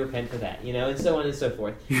back, you repent for that, and so on and so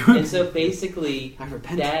forth. And so basically, I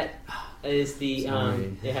repent. that is the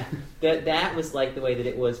Sorry. that was like the way that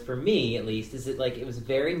it was for me, at least. Is it like it was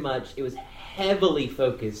heavily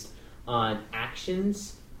focused on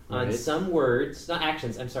actions, on Right. some words, not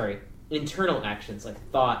actions. I'm sorry, internal actions like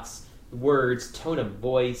thoughts, words, tone of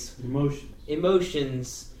voice,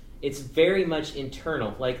 emotions. It's very much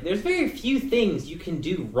internal. Like there's very few things you can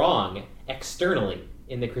do wrong externally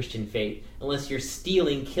in the Christian faith unless you're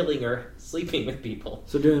stealing, killing, or sleeping with people.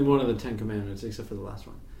 So doing one of the 10 Commandments, except for the last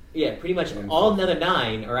one, Yeah, pretty much all another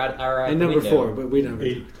 9 are out and the number window. 4, but we don't.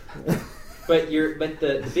 8. But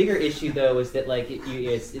the bigger issue though is that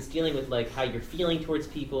it's dealing with like how you're feeling towards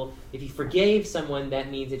people. If you forgave someone,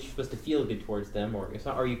 that means that you're supposed to feel good towards them,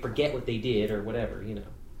 or you forget what they did or whatever.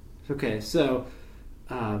 Okay, so,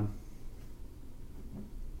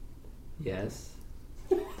 yes.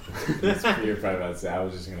 You're probably about to say. I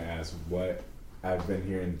was just going to ask what I've been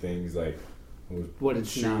hearing things like. What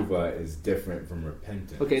it's tshuva is different from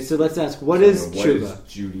repentance. Okay, so let's ask, what is tshuva? What is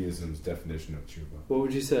Judaism's definition of tshuva? What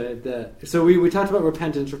would you say? So we talked about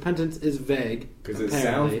repentance. Repentance is vague. Because it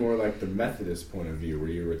sounds more like the Methodist point of view, where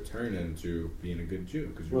you're returning to being a good Jew,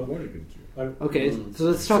 because you're born a good Jew. Okay, so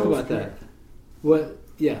let's talk about that. What?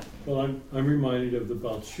 Yeah. Well, I'm reminded of the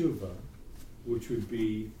Baal Tshuva, which would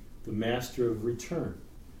be the master of return,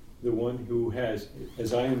 the one who has,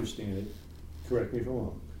 as I understand it, correct me if I'm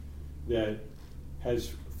wrong, that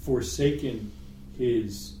has forsaken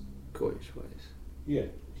his Goyish ways. Yeah,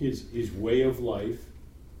 his way of life,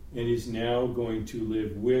 and is now going to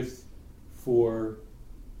live with, for,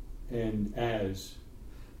 and as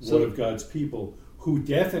one of God's people, who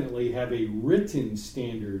definitely have a written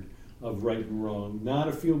standard of right and wrong, not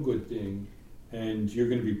a feel-good thing, and you're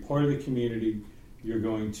going to be part of the community, you're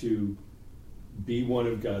going to be one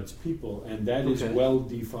of God's people, and that is well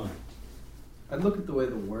defined. I'd look at the way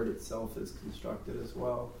the word itself is constructed as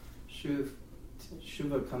well. Shuva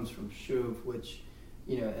comes from shuv, which,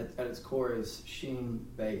 at its core is shin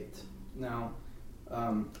beit. Now,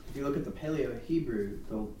 if you look at the Paleo Hebrew,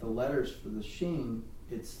 the letters for the shin,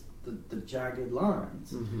 it's the jagged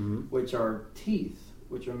lines, which are teeth,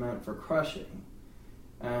 which are meant for crushing.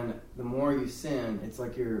 And the more you sin, it's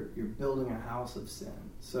like you're building a house of sin.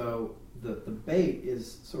 So the bait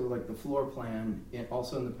is sort of like the floor plan,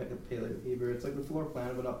 also in the Paleo Hebrew. It's like the floor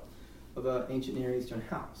plan of an ancient Near Eastern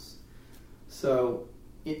house. So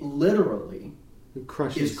it literally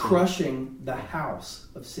is crushing the house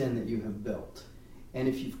of sin that you have built. And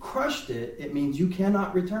if you've crushed it, it means you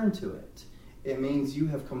cannot return to it. It means you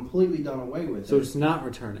have completely done away with it. So it's not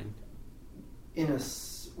returning.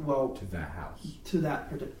 To that house. To that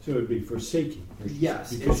particular. So it would be forsaking.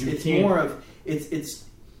 Yes, it's more of it's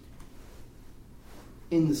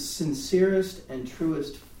in the sincerest and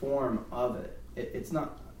truest form of it. It's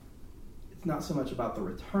not so much about the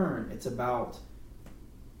return. It's about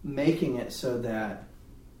making it so that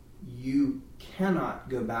you cannot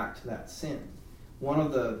go back to that sin. One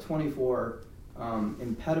of the 24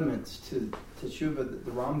 impediments to teshuva that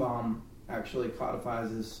the Rambam actually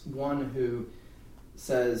codifies is one who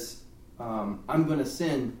says, I'm going to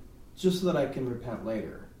sin just so that I can repent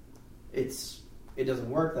later. It doesn't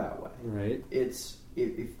work that way. Right. It's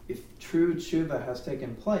if true tshuva has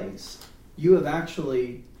taken place, you have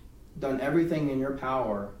actually done everything in your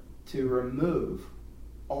power to remove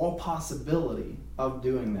all possibility of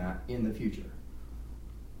doing that in the future.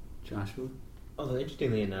 Joshua? Although,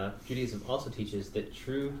 interestingly enough, Judaism also teaches that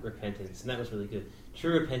true repentance, and that was really good,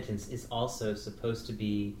 true repentance is also supposed to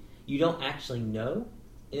be, you don't actually know,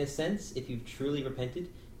 in a sense, if you've truly repented,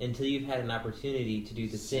 until you've had an opportunity to do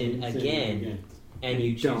the sin again, and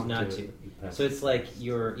you choose not to. So it's like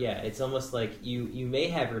it's almost like you may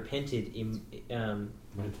have repented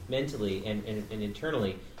mentally and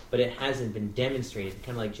internally, but it hasn't been demonstrated.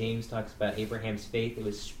 Kind of like James talks about Abraham's faith, it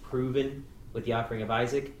was proven with the offering of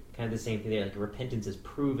Isaac. Kind of the same thing there. Like repentance is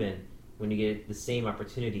proven when you get the same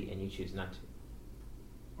opportunity and you choose not to.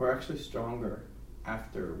 We're actually stronger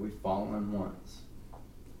after we've fallen once,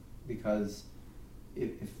 because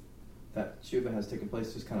if that tshuva has taken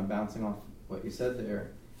place, just kind of bouncing off what you said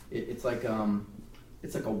there, it's like a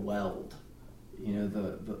weld.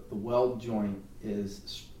 The weld joint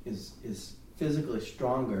is physically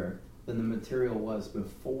stronger than the material was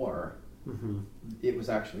before it was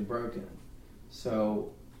actually broken.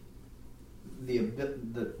 So the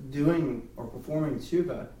doing or performing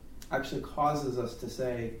tshuva actually causes us to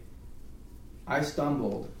say, I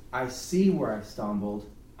stumbled, I see where I stumbled,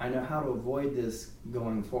 I know how to avoid this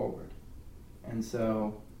going forward. And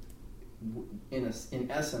so in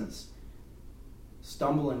essence,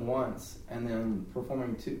 stumbling once and then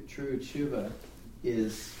performing true tshuva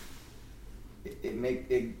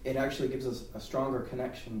it actually gives us a stronger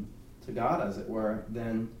connection to God, as it were,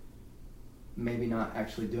 than maybe not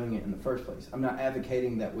actually doing it in the first place. I'm not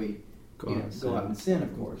advocating that we go out and sin,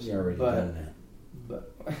 of course. You already done that.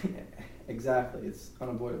 But exactly, it's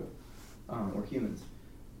unavoidable. We're humans.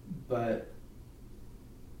 But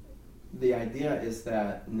the idea is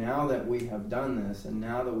that now that we have done this, and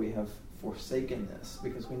now that we have forsaken this,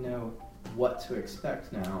 because we know what to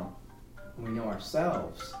expect now, and we know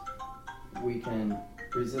ourselves, we can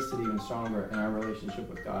resist it even stronger, and our relationship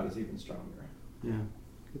with God is even stronger. Yeah,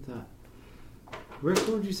 good thought. Rick, what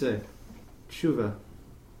would you say? Tshuva.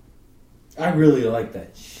 I really like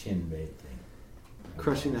that shin bait thing.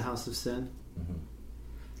 Crushing the house of sin? Mm-hmm.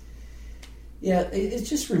 Yeah, it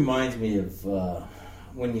just reminds me of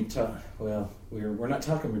when you talk, we're not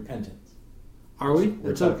talking repentance. Are we?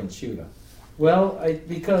 We're talking tshuva. Well,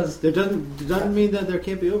 because there doesn't mean that there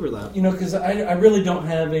can't be overlap. Because I really don't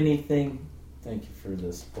have anything. Thank you for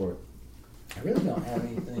the support. I really don't have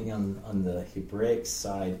anything on the Hebraic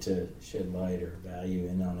side to shed light or value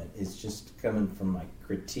in on it. It's just coming from my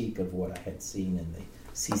critique of what I had seen in the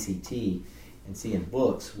CCT and seeing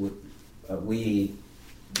books. We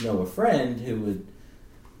know a friend who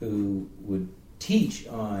would teach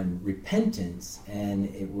on repentance,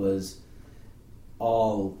 and it was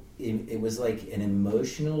like an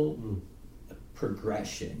emotional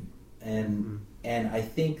progression, and I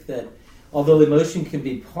think that although emotion can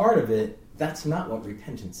be part of it, that's not what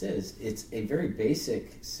repentance is. It's a very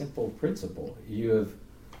basic, simple principle. You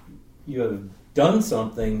have done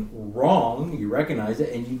something wrong, you recognize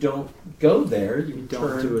it, and you don't go there. You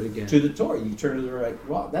don't do it again. To the Torah. You turn to the right.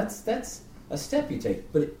 Well, that's a step you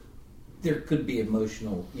take, but there could be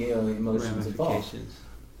emotions involved.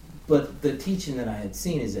 But the teaching that I had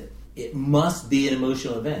seen is that it must be an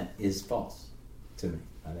emotional event is false to me.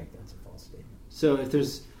 I think that's a false statement.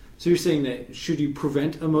 So you're saying that should you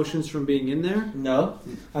prevent emotions from being in there? No,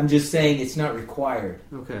 I'm just saying it's not required.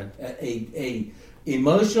 Okay. A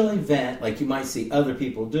emotional event, like you might see other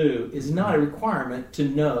people do, is not a requirement to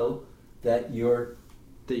know that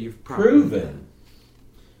you've proven.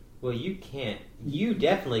 Well, you can't. You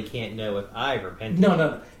definitely can't know if I've repented.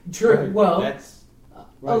 No. True. Right. Well, that's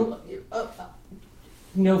right.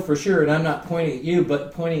 No, for sure. And I'm not pointing at you,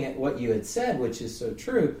 but pointing at what you had said, which is so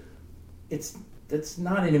true. That's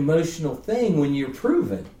not an emotional thing when you're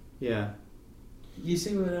proven. Yeah. You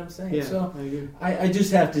see what I'm saying? Yeah, so I agree. I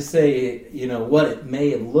just have to say, what it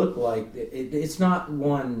may look like. It's not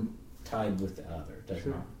one tied with the other. It does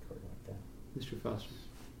not work like that. Mr. Foster.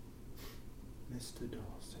 Mr.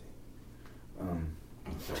 Darcy.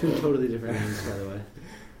 Two totally different names, by the way.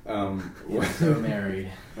 You're so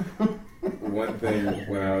married. One thing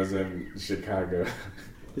when I was in Chicago.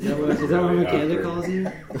 Is that what Mikanda calls you?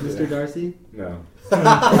 Mr. Darcy? No.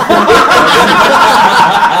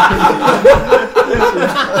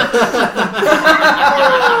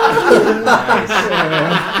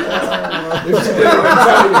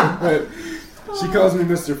 But she calls me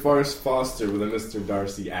Mr. Foster with a Mr.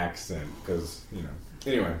 Darcy accent because,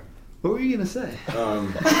 Anyway. What were you going to say?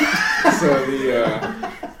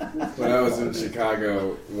 When I was in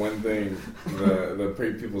Chicago, one thing, the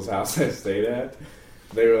people's house I stayed at,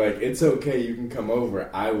 they were like, it's okay, you can come over.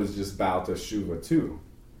 I was just Baal Teshuvah too.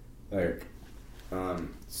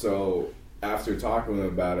 So after talking to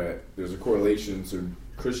them about it, there's a correlation. So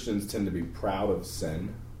Christians tend to be proud of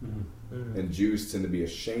sin, and Jews tend to be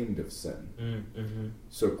ashamed of sin.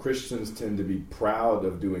 So Christians tend to be proud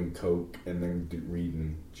of doing coke and then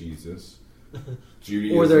reading Jesus.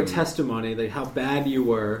 Judaism, or their testimony, like how bad you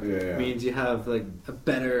were, means you have like a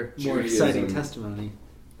better, more exciting testimony.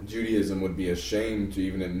 Judaism would be ashamed to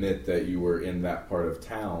even admit that you were in that part of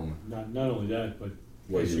town. Not only that, but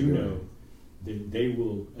as you know, they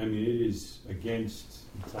will. I mean, it is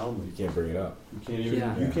against the Talmud. You can't bring it up. You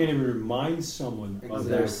can't even remind someone of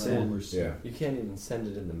their former sin. Yeah. You can't even send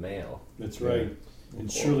it in the mail. That's right.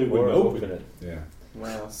 And surely wouldn't open it. Yeah.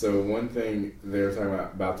 Wow. So one thing they were talking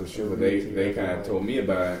about the Shuvah, they kind of told me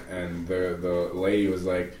about it, and the lady was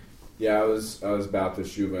like, "Yeah, I was Baal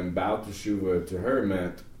Teshuvah, and Baal Teshuvah to her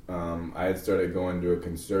meant I had started going to a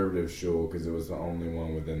conservative shul because it was the only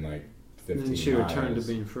one within like 15 and she miles. returned to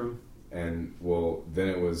being frum. And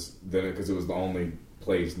then because it was the only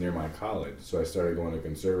place near my college, so I started going to a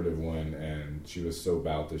conservative one, and she was so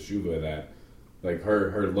Baal Teshuvah that like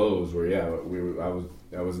her lows were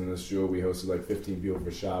I was in this shul, we hosted like 15 people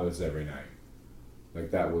for Shabbos every night.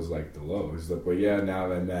 Like that was like the low. It's like, well, now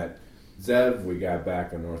that I met Zev, we got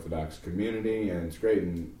back an Orthodox community, and it's great.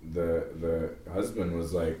 And the husband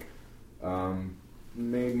was like,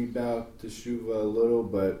 maybe about Teshuvah a little,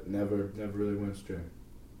 but never really went straight.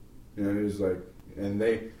 He was like, and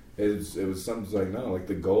it was something like, no, like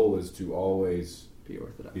the goal is to always be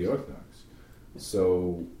Orthodox.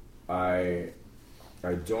 So I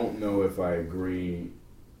don't know if I agree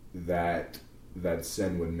that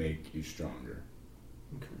sin would make you stronger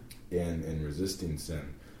in resisting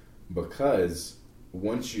sin, because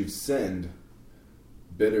once you've sinned,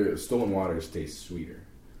 stolen waters taste sweeter,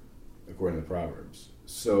 according to the Proverbs.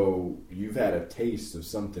 So you've had a taste of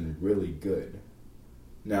something really good.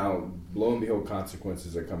 Now, lo and behold,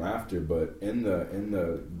 consequences that come after, but in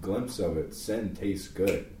the glimpse of it, sin tastes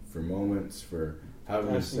good for moments, for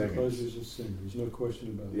however many seconds. Pleasures of sin. There's no question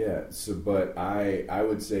about it. Yeah. So, but I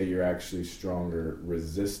would say you're actually stronger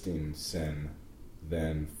resisting sin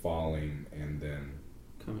than falling and then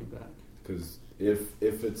coming back. Because if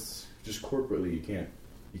it's just corporately, you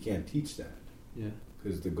can't teach that. Yeah.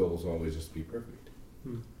 because the goal is always just to be perfect.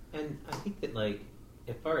 And I think that, like,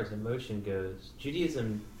 as far as emotion goes,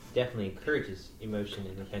 Judaism definitely encourages emotion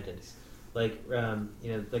and repentance. Like,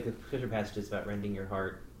 like the scripture passages about rending your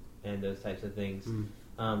heart and those types of things.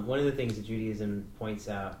 One of the things that Judaism points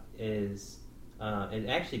out is, and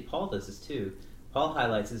actually Paul does this too, Paul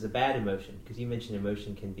highlights as a bad emotion, because you mentioned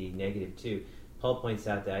emotion can be negative too. Paul points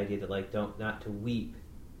out the idea that, like, not to weep,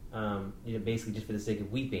 basically just for the sake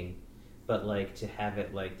of weeping, but like to have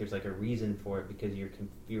it like there's like a reason for it because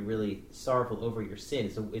you're really sorrowful over your sin.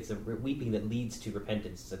 So it's a weeping that leads to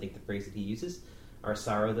repentance. Is I think the phrase that he uses, or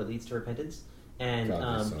sorrow that leads to repentance. And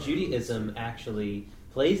Judaism actually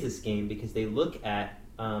plays this game because they look at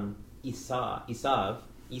Esau,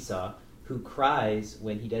 who cries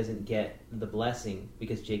when he doesn't get the blessing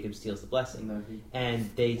because Jacob steals the blessing, and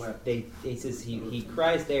they says he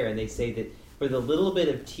cries there, and they say that for the little bit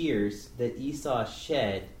of tears that Esau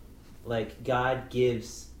shed, like God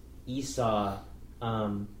gives Esau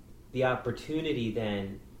the opportunity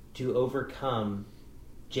then to overcome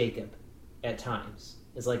Jacob at times.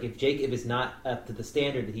 It's like if Jacob is not up to the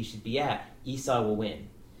standard that he should be at, Esau will win.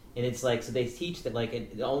 And it's like, so they teach that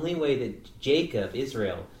like the only way that Jacob,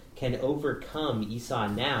 Israel, can overcome Esau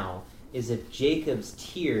now is if Jacob's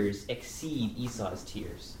tears exceed Esau's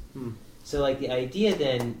tears. So like the idea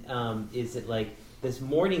then is that like this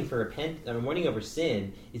mourning for mourning over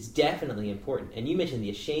sin is definitely important. And you mentioned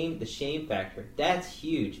the shame factor. That's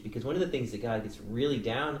huge, because one of the things that God gets really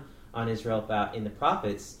down on Israel about in the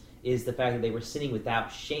prophets is the fact that they were sinning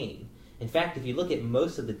without shame. In fact, if you look at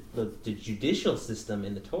most of the judicial system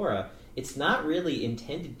in the Torah, it's not really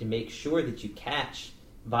intended to make sure that you catch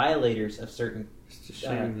violators of certain... It's to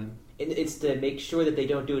shame them. It's to make sure that they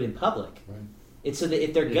don't do it in public. Right. It's so that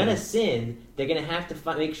if they're going to sin, they're going to have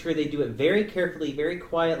to make sure they do it very carefully, very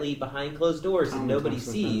quietly, behind closed doors that nobody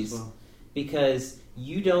sees, because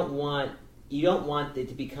you don't want it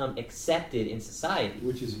to become accepted in society.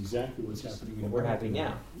 Which is exactly what's happening. What we're having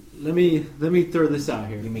now. Let me throw this out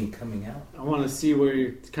here. You mean coming out? I want to see where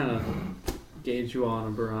you kind of gauge you on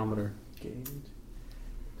a barometer. Gauge?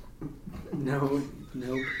 No,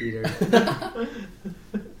 Peter.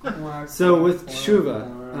 So with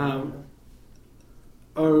tshuva,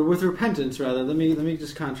 or with repentance rather, let me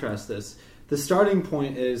just contrast this. The starting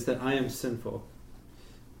point is that I am sinful,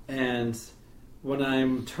 and when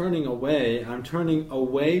I'm turning away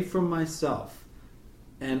from myself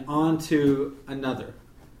and onto another.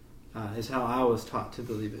 Is how I was taught to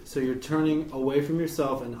believe it. So you're turning away from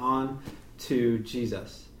yourself and on to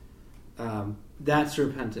Jesus. That's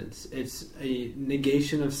repentance. It's a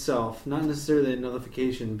negation of self, not necessarily a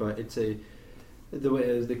nullification, but it's the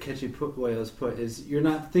way the catchy way it was put is you're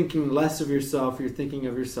not thinking less of yourself, you're thinking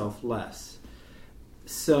of yourself less.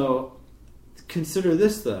 So consider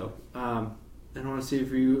this though, and I want to see if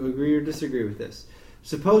you agree or disagree with this.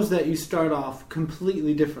 Suppose that you start off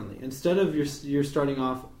completely differently. Instead of you're starting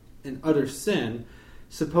off in utter sin,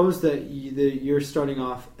 suppose that you're starting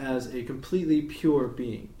off as a completely pure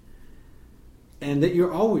being, and that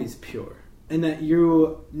you're always pure, and that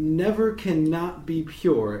you never cannot be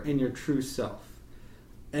pure in your true self,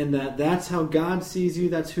 and that's how God sees you,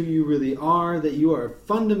 that's who you really are, that you are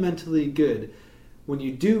fundamentally good. When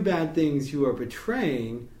you do bad things, you are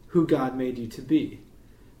betraying who God made you to be.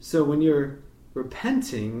 So when you're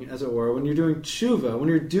repenting, as it were, when you're doing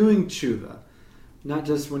tshuva, not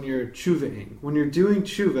just when you're tshuvaing. When you're doing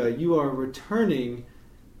tshuva, you are returning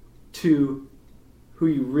to who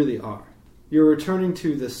you really are. You're returning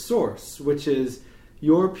to the source, which is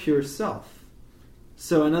your pure self.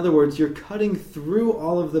 So in other words, you're cutting through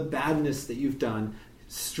all of the badness that you've done,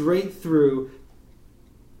 straight through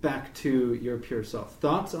back to your pure self.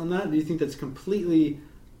 Thoughts on that? Do you think that's completely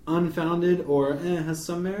unfounded or has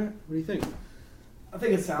some merit? What do you think? I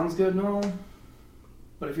think it sounds good and all.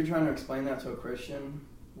 But if you're trying to explain that to a Christian,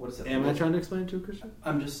 what is it? Am I trying to explain it to a Christian?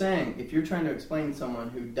 I'm just saying, if you're trying to explain to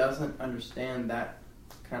someone who doesn't understand that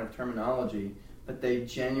kind of terminology, but they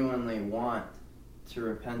genuinely want to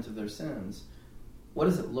repent of their sins, what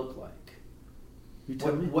does it look like? You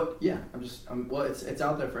tell me. Well, it's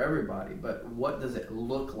out there for everybody, but what does it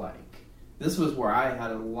look like? This was where I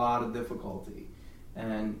had a lot of difficulty,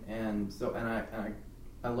 and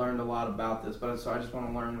I learned a lot about this, so I just want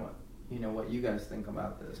to learn what you guys think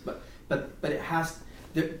about this, but there has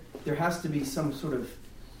to be some sort of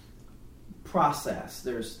process.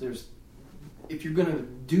 There's if you're going to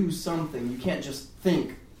do something, you can't just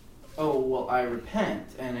think, oh well, I repent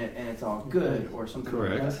and it's all good or something.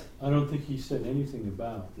 Correct. Like that. I don't think he said anything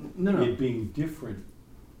about it being different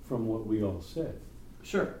from what we all said.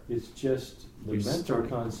 Sure. It's just the mental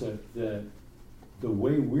concept that the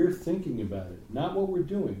way we're thinking about it, not what we're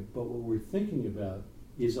doing, but what we're thinking about,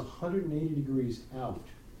 is 180 degrees out.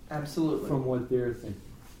 Absolutely. From what they're thinking.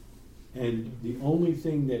 And the only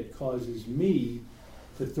thing that causes me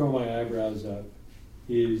to throw my eyebrows up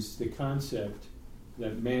is the concept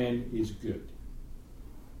that man is good.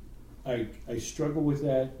 I struggle with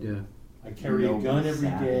that. Yeah. I carry a gun every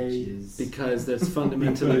day. Because that's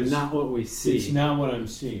fundamentally not what we see. It's not what I'm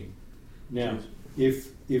seeing. Now,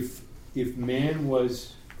 if man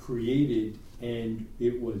was created and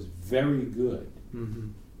it was very good,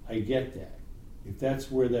 I get that. If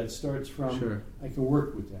that's where that starts from, I can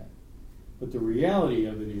work with that. But the reality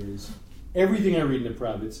of it is, everything I read in the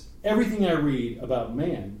prophets, everything I read about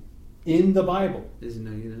man in the Bible is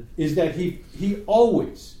negative. Is that he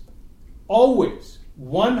always,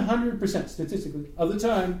 100% statistically of the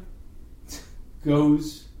time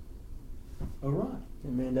goes awry.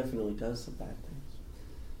 And man definitely does some bad things.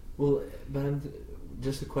 Well, but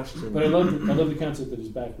just a question. But I love the concept that is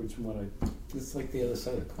backwards from what I. It's like the other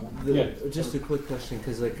side of the coin. Just a quick question,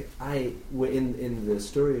 because like in the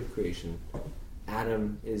story of creation,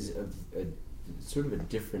 Adam is a sort of a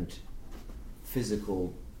different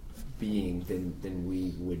physical being than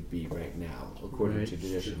we would be right now, according to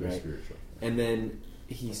tradition, right? Spiritual. And then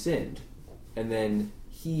he sinned, and then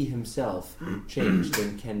he himself changed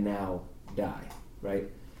and can now die, right?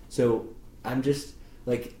 So I'm just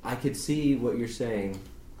like, I could see what you're saying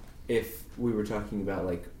if we were talking about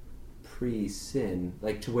like pre-sin,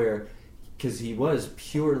 like to where, because he was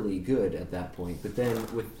purely good at that point, but then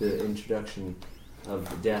with the introduction of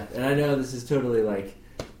the death, and I know this is totally like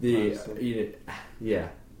the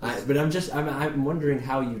but I'm wondering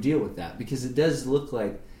how you deal with that, because it does look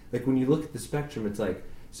like when you look at the spectrum, it's like,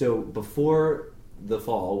 so before the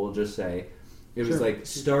fall, we'll just say it was like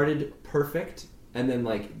started perfect and then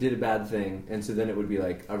like did a bad thing, and so then it would be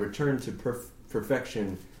like a return to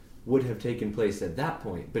perfection would have taken place at that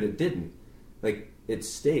point, but it didn't. Like, it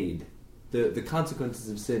stayed. The consequences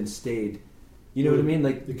of sin stayed. You know what I mean?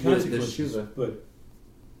 Like the consequences. But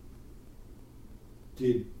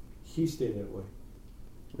did he stay that way?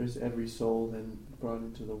 Was every soul then brought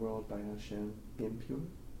into the world by Hashem impure?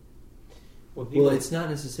 Well, it's not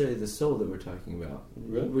necessarily the soul that we're talking about.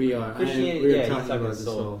 Really? We are. Christianity, We're talking about the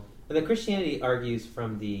soul. And the Christianity argues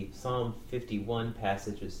from the Psalm 51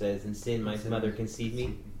 passage, which says, "In sin my mother conceived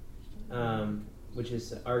me," which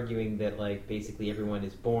is arguing that like basically everyone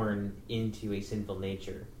is born into a sinful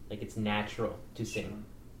nature, like it's natural to sin.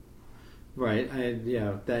 Right.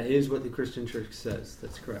 That is what the Christian Church says.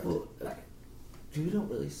 That's correct. Well, we don't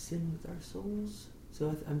really sin with our souls.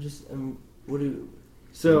 So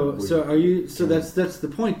are you? So that's the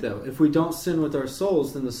point, though. If we don't sin with our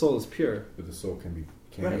souls, then the soul is pure. But the soul can be.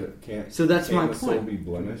 So that's my point. Soul be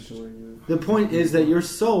blemished? The point is that your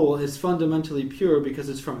soul is fundamentally pure because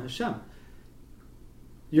it's from Hashem.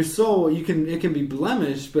 Your soul, it can be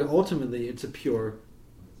blemished, but ultimately it's a pure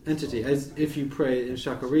entity. As if you pray in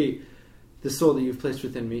Shachari, the soul that you've placed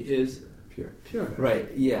within me is pure.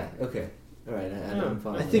 Right. Yeah. Okay. All right. I'm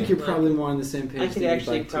following. I think you're probably more on the same page. I could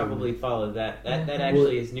actually probably follow that. That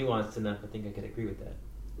actually is nuanced enough. I think I could agree with that.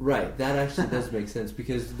 Right. That actually does make sense,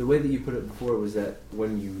 because the way that you put it before was that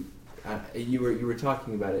when you were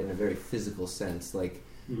talking about it in a very physical sense, like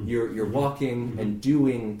you're walking and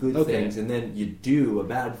doing good things, and then you do a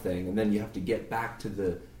bad thing, and then you have to get back to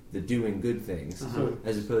the doing good things,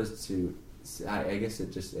 as opposed to. I guess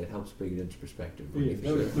it helps bring it into perspective. The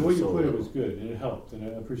way you put it was good, and it helped, and I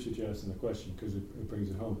appreciate you asking the question because it brings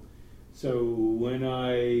it home. So when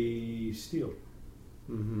I steal,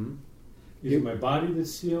 is it my body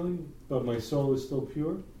that's stealing, but my soul is still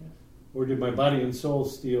pure? Yeah. Or did my body and soul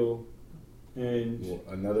steal? And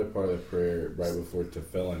another part of the prayer right before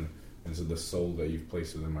tefillin is the soul that you've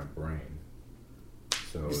placed within my brain.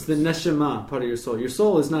 So it's the neshama part of your soul. Your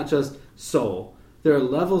soul is not just soul. There are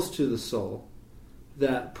levels to the soul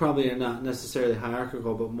that probably are not necessarily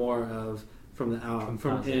hierarchical, but more of from the out,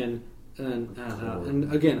 from in and out.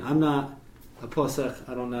 And again, I'm not a posek.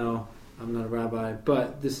 I don't know. I'm not a rabbi,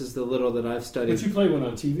 but this is the little that I've studied. But you play one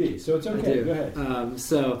on TV, so it's okay. Go ahead.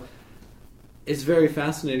 So it's very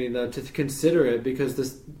fascinating, though, to consider it, because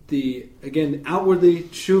again, outwardly,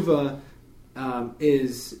 tshuva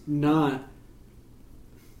is not.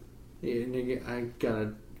 I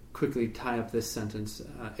gotta quickly tie up this sentence.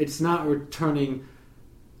 It's not returning.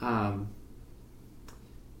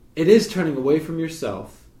 It is turning away from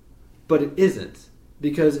yourself, but it isn't.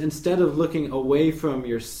 Because instead of looking away from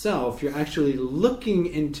yourself, you're actually looking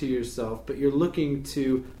into yourself, but you're looking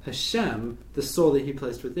to Hashem, the soul that He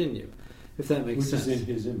placed within you. If that makes sense. Which is in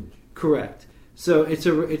His image. Correct. So it's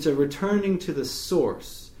a returning to the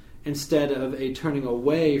source. instead of a turning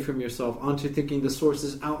away from yourself onto thinking the source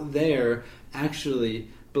is out there, actually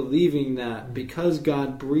believing that because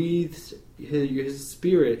God breathed his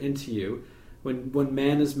spirit into you, when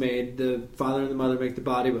man is made, the father and the mother make the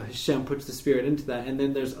body, but Hashem puts the spirit into that, and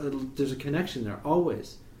then there's a connection there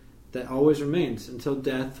always, that always remains until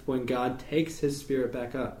death, when God takes his spirit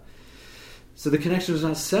back up. So the connection is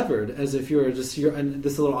not severed, as if you're this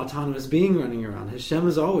little autonomous being running around. Hashem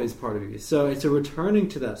is always part of you. So it's a returning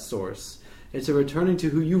to that source. It's a returning to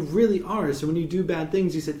who you really are. So when you do bad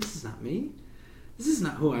things, you say, "This is not me. This is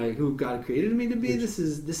not who God created me to be. This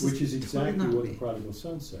is exactly totally what the prodigal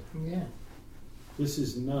son said. Yeah. This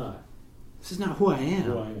is not who I am.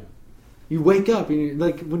 Who I am. You wake up, and you're,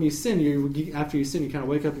 like when you sin, after you sin, you kind of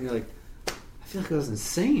wake up and you're like, I feel like I was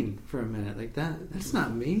insane for a minute. Like that's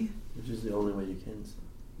not me. Which is the only way you can.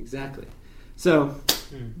 Exactly. So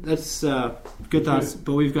that's good thoughts,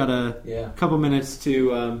 but we've got a couple minutes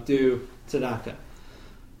to do tzedakah.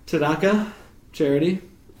 Tzedakah, charity.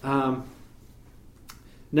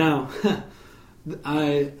 Now,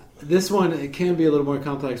 this one, it can be a little more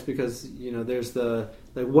complex because there's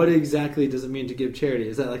what exactly does it mean to give charity?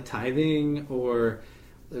 Is that like tithing, or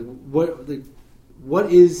what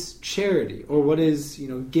is charity, or what is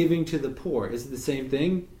giving to the poor? Is it the same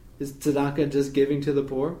thing? Is tzedakah just giving to the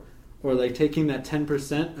poor, or like taking that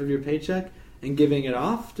 10% of your paycheck and giving it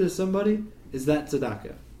off to somebody? Is that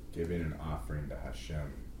tzedakah? Giving an offering to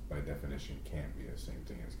Hashem, by definition, can't be the same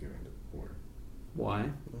thing as giving to the poor.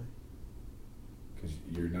 Why? Because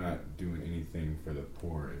you're not doing anything for the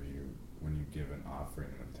poor when you give an offering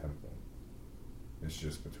in a temple. It's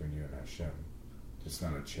just between you and Hashem. It's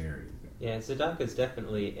not a charity thing. Yeah, tzedakah is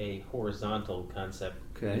definitely a horizontal concept.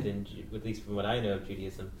 Okay. At least from what I know of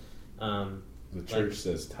Judaism. The church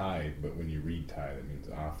says tithe, but when you read tithe, it means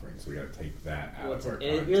offering. So we got to take that out of our context.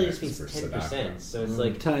 And it really just means for 10%. tzedakah. So it's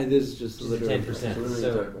like tithe is just literally 10%.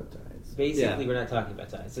 So basically, we're not talking about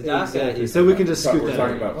tithe. Tzedakah exactly. So we can just scoop we're that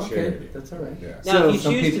talking out. about charity. Okay, that's all right. Yeah. Now, if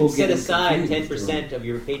some you choose people to set get aside confused, 10% of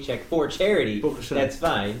your paycheck for charity, Bullshit. that's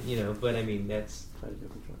fine. But I mean, that's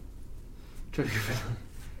Try to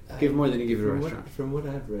give more than you give at a restaurant. From what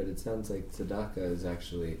I've read, it sounds like tzedakah is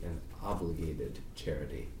actually an obligated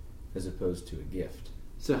charity as opposed to a gift.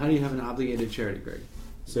 So how do you have an obligated charity, Greg?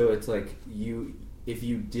 So it's like if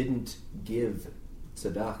you didn't give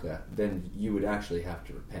tzedakah, then you would actually have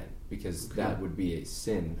to repent, because that would be a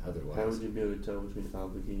sin otherwise. How would you be able to tell between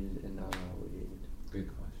obligated and not obligated? Good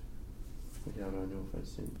question. Like, how do I know if I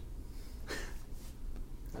sinned?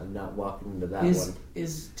 I'm not walking into that Is one.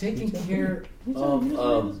 taking care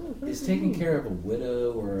of a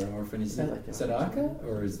widow or an orphan, is that Like a- tzedakah,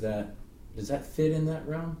 or does that fit in that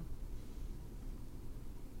realm?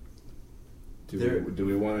 Do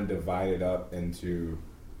we want to divide it up into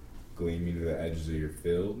gleaming to the edges of your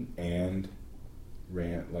field and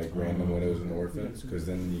random widows and orphans? Because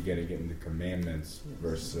then you got to get into commandments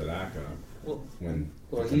versus tzedakah. Well,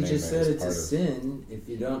 He just said it's a sin if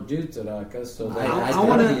you don't do tzedakah. So I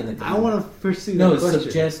want to pursue No, that it's question.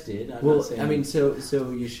 suggested. I'm Well, not saying I mean, so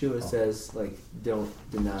Yeshua says, like, don't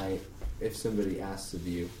deny if somebody asks of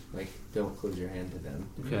you, like, don't close your hand to them.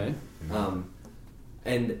 Okay.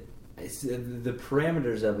 And the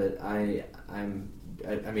parameters of it, I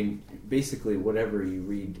mean, basically, whatever you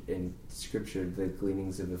read in Scripture, the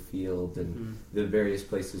gleanings of a field and the various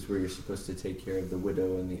places where you're supposed to take care of the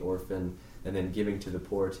widow and the orphan, and then giving to the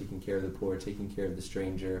poor, taking care of the poor, taking care of the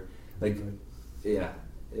stranger, like, the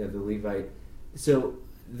Levite. So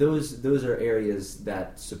those are areas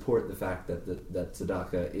that support the fact that that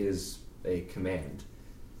tzedakah is a command.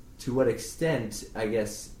 To what extent, I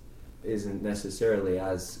guess, isn't necessarily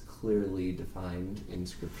as clearly defined in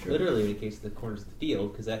Scripture. literally, in the case of the corners of the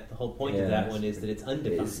field, because the whole point of that one is that it's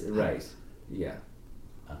undefined. Right. Yeah.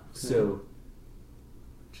 So,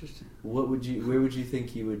 Interesting. where would you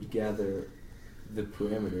think you would gather the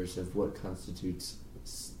parameters of what constitutes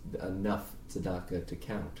enough tzedakah to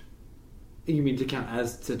count? You mean to count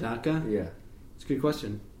as tzedakah? Yeah. It's a good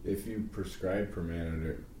question. If you prescribe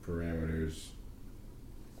parameters,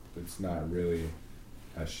 it's not really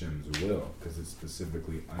Hashem's will, because it's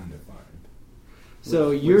specifically undefined.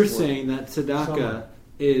 So you're saying that tzedakah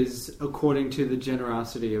is according to the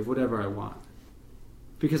generosity of whatever I want,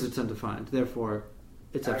 because it's undefined. Therefore,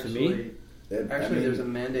 it's up to me. There's a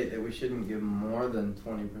mandate that we shouldn't give more than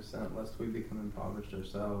 20%, lest we become impoverished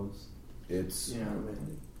ourselves. It's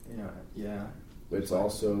yeah. It's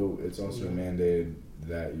also mandated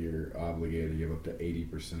that you're obligated to give up to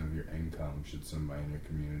 80% of your income should somebody in your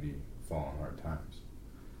community fall on hard times.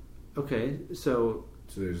 Okay, so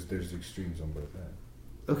there's extremes on both ends.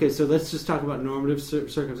 Okay, so let's just talk about normative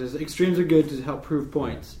circumstances. Extremes are good to help prove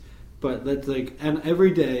points. But that's and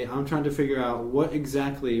every day I'm trying to figure out what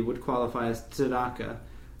exactly would qualify as tzedakah,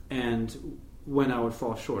 and when I would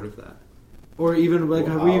fall short of that. Or even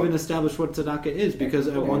have we even established what tzedakah is? Because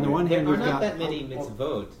on the one hand, there are we've not got that many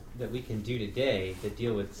mitzvot that we can do today that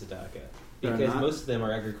deal with tzedakah, because most of them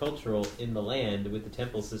are agricultural in the land with the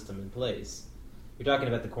temple system in place. You're talking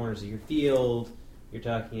about the corners of your field. You're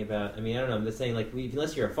talking about, I don't know, I'm just saying,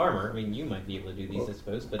 unless you're a farmer, you might be able to do these, I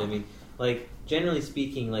suppose, but generally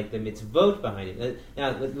speaking, the mitzvot behind it.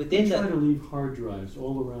 Now, within try to leave hard drives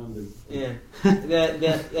all around the... Yeah.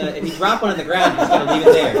 If you drop one on the ground, you're just going to leave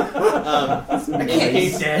it there.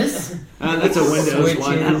 That's a Windows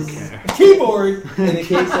one, I don't care. Keyboard!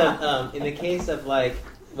 In the case of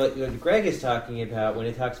what Greg is talking about, when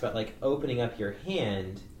it talks about, opening up your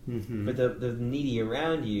hand for the needy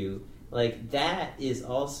around you, that is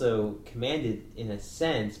also commanded in a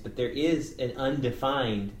sense, but there is an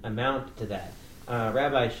undefined amount to that.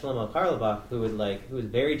 Rabbi Shlomo Karlebach, who was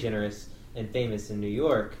very generous and famous in New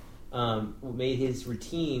York, made his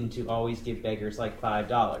routine to always give beggars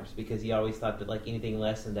 $5 because he always thought that anything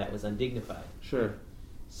less than that was undignified. Sure.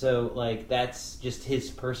 So that's just his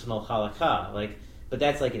personal halakha. But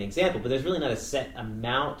that's an example. But there's really not a set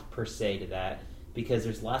amount per se to that, because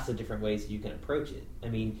there's lots of different ways you can approach it.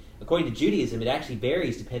 According to Judaism, it actually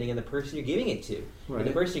varies depending on the person you're giving it to. Right. If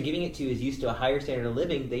the person you're giving it to is used to a higher standard of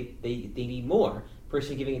living, they need more. The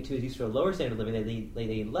person you're giving it to is used to a lower standard of living, they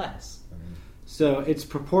need less. So it's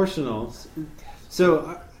proportional.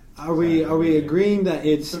 So are we agreeing that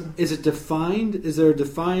is it defined? Is there a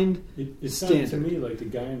defined it standard? Sounds to me like the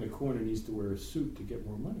guy in the corner needs to wear a suit to get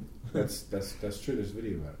more money. That's true. There's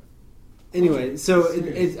video about it. Anyway, so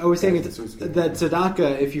are we saying that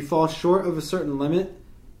tzedakah, if you fall short of a certain limit,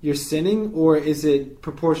 you're sinning, or is it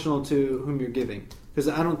proportional to whom you're giving? Because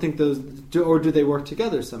I don't think those, or do they work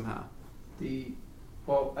together somehow? I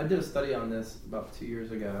did a study on this about 2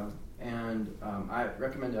 years ago, and I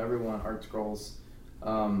recommend to everyone Art Scroll's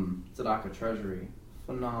Tzedakah Treasury.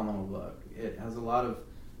 Phenomenal book. It has a lot of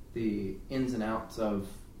the ins and outs of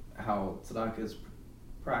how tzedakah is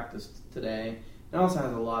practiced today. It also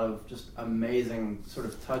has a lot of just amazing sort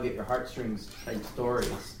of tug at your heartstrings type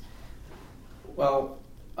stories. Well,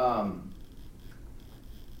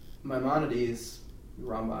 Maimonides,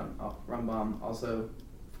 Rambam also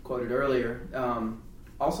quoted earlier,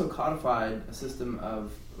 also codified a system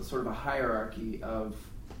of sort of a hierarchy of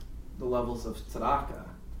the levels of tzedakah.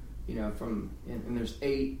 And there's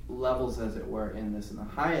 8 levels, as it were, in this, and the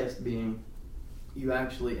highest being you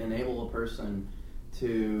actually enable a person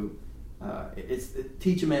to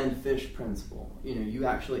teach a man to fish principle. You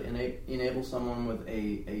actually enable someone with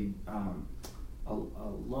a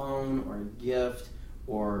loan or a gift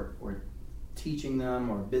or teaching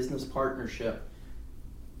them or a business partnership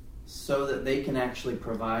so that they can actually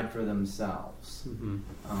provide for themselves.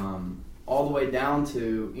 All the way down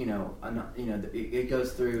to it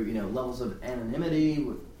goes through levels of anonymity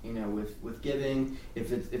with giving. If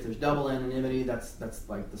there's double anonymity, that's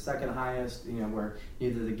like the second highest. Where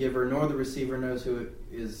neither the giver nor the receiver knows who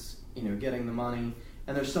is getting the money.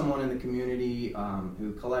 And there's someone in the community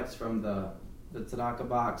who collects from the tzedakah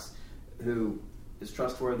box, who is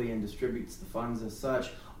trustworthy and distributes the funds as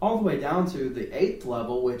such. All the way down to the 8th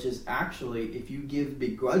level, which is actually if you give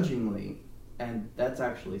begrudgingly, and that's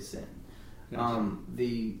actually sin.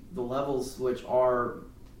 The levels which are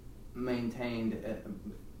maintained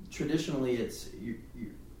traditionally,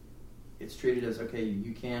 it's treated as okay.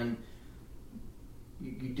 You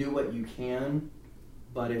do what you can,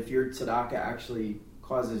 but if your tzedakah actually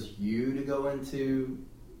causes you to go into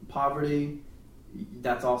poverty,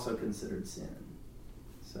 that's also considered sin.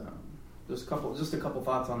 So there's just a couple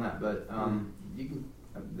thoughts on that, but you can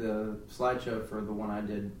the slideshow for the one I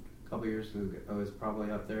did a couple years ago is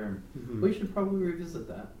probably up there, and we should probably revisit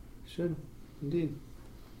that. Should indeed.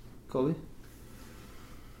 Colby?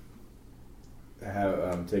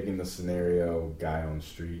 Taking the scenario guy on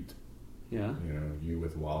street. Yeah. You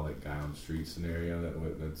with wallet, guy on street scenario.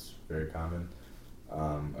 That's very common.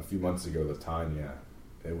 A few months ago, the Tanya,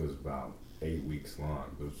 it was about 8 weeks long.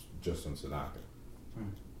 It was just on tzedakah.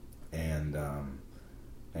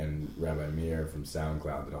 And Rabbi Meir from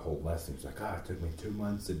SoundCloud did a whole lesson. He's like, it took me 2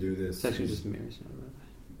 months to do this. It's actually just Meir's,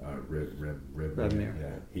 not Rabbi. Reb Meir.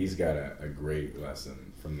 Yeah, he's got a great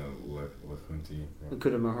lesson from the Lichunti.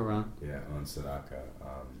 Likud Maharan. Yeah, on tzedakah.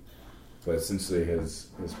 But essentially, his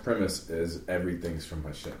premise is everything's from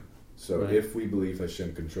Hashem. So if we believe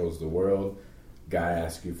Hashem controls the world, guy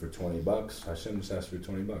asks you for $20, Hashem just asks for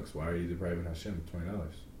 $20. Why are you depriving Hashem of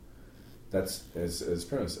 $20? That's his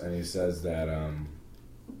premise, and he says that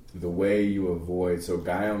the way you avoid. So,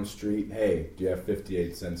 guy on the street, hey, do you have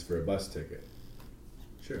 58 cents for a bus ticket?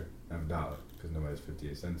 Sure, I have $1 because nobody has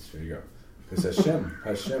 58 cents. Here you go. Because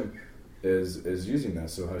Hashem is using that.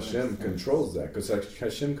 So Hashem controls that. Because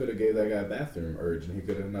Hashem could have gave that guy a bathroom urge, and he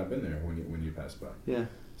could have not been there when you passed by. Yeah.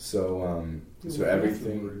 So so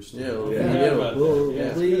everything. So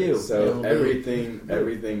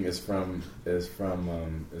everything is from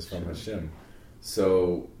Hashem.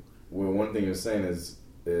 So one thing you're saying is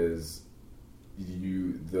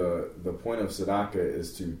the point of tzedakah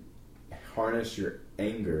is to harness your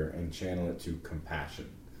anger and channel it to compassion.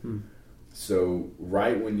 So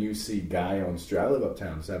right when you see guy on the street, I live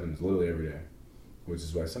uptown. This happens literally every day, which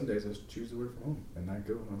is why some days I choose to work from home and not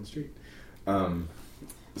go on the street.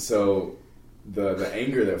 So the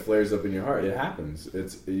anger that flares up in your heart, it happens.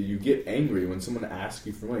 You get angry when someone asks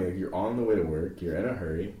you for money. Like you're on the way to work, you're in a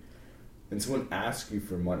hurry, and someone asks you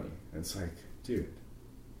for money. And it's like, dude,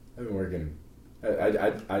 I've been working.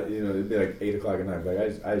 It'd be like 8 o'clock at night. Like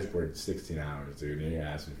I just worked 16 hours, dude. And you're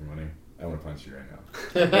asking for money. I want to punch you right now.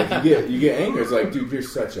 Like you get anger. It's like, dude, you're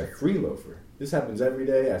such a freeloader. This happens every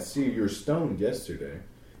day. I see you were stoned yesterday.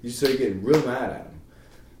 So you get real mad at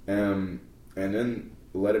him. And then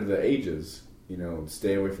letter to the ages,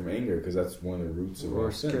 stay away from anger because that's one of the roots of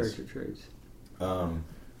our sins. Character traits.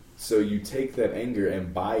 So you take that anger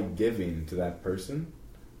and by giving to that person,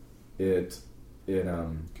 it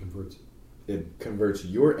converts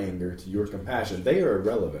your anger to your compassion. They are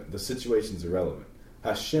irrelevant. The situation's irrelevant.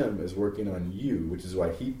 Hashem is working on you, which is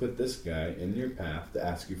why he put this guy in your path to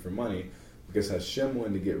ask you for money, because Hashem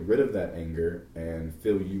wanted to get rid of that anger and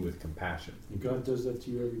fill you with compassion. And God does that to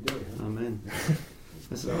you every day, huh? Amen.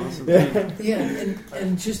 That's an awesome thing. Yeah,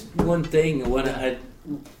 and just one thing, when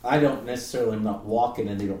I don't necessarily, I'm not walking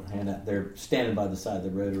and they don't hand out, they're standing by the side of the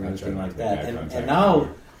road or anything like that. And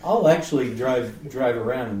I'll actually drive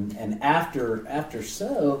around and after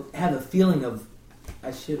so have a feeling of I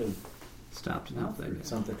should have stopped and helped that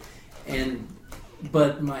something.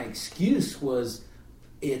 But my excuse was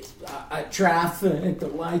traffic, the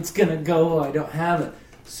light's gonna go, I don't have it.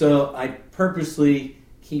 So I purposely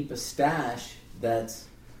keep a stash that's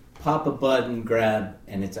pop a button, grab,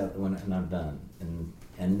 and it's out and I'm done.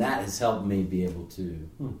 And that has helped me be able to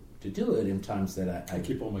do it in times that I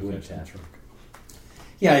keep all my cash in the trunk.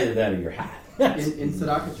 Yeah, either that or your hat. in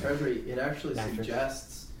Tzedakah Treasury, it actually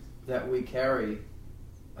suggests that we carry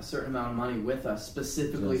a certain amount of money with us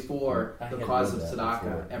specifically for the cause of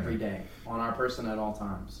tzedakah every day on our person at all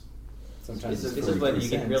times. Sometimes this is when you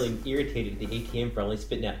get really irritated at the ATM for only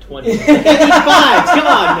spitting out 20. 55! Come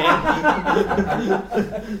on, man!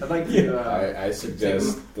 I'd like to. I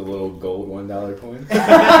suggest the little gold $1 coins.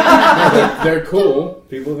 They're cool.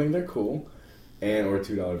 People think they're cool, or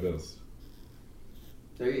 $2 bills.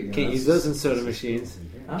 There you go. Can't use those in soda machines.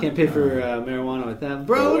 Can't pay for marijuana with that.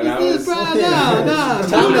 Bro, what is this, bro? No.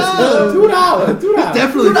 $2.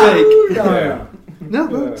 Definitely fake. Yeah. No,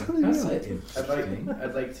 bro.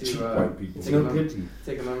 I'd like to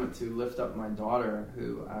take a moment to lift up my daughter,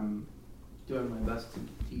 who I'm doing my best to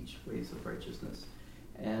teach ways of righteousness.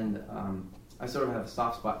 And I sort of have a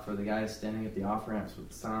soft spot for the guys standing at the off-ramps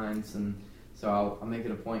with signs, and so I'll make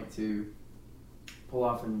it a point to pull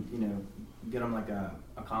off and, get them like a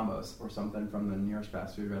combo or something from the nearest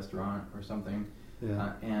fast food restaurant or something,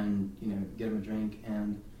 and, get them a drink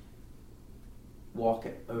and walk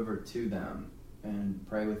it over to them and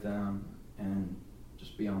pray with them and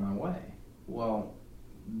just be on my way. Well,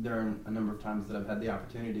 there are a number of times that I've had the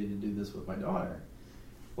opportunity to do this with my daughter.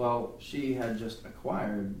 Well, she had just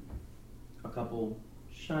acquired a couple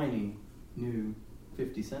shiny new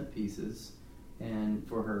 50-cent pieces and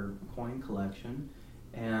for her coin collection,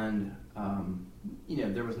 and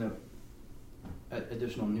there was no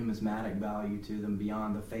additional numismatic value to them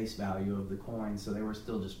beyond the face value of the coin, so they were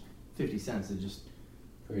still just 50 cents.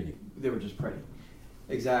 They were just pretty.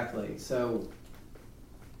 Exactly. So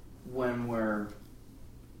when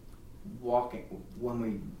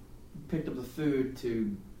we picked up the food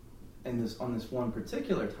on this one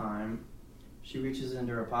particular time, she reaches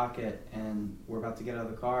into her pocket and we're about to get out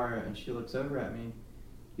of the car and she looks over at me.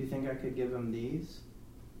 "You think I could give him these?"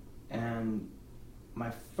 And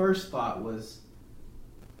my first thought was,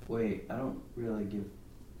 wait, I don't really give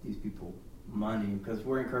these people money because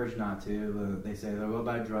we're encouraged not to. They say they'll go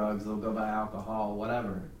buy drugs, they'll go buy alcohol,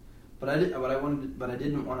 whatever. But I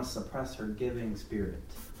didn't want to suppress her giving spirit,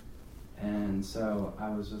 and so I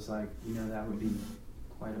was just like, that would be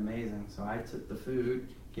quite amazing. So I took the food,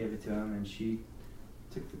 gave it to him, and she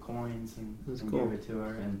took the coins and gave it to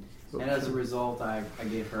her, and as a result, I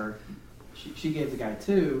gave her. She gave the guy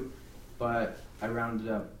 2, but I rounded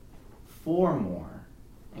up 4 more,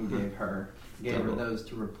 and gave her those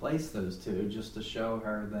to replace those two, just to show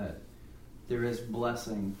her that there is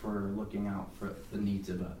blessing for looking out for the needs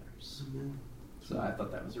of others. Amen. So I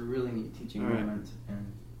thought that was a really neat teaching All right. moment.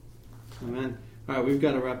 And Amen. All right, we've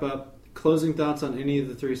got to wrap up. Closing thoughts on any of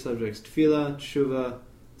the three subjects: tefillah, tshuva,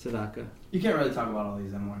 tzedakah. you can't really talk about all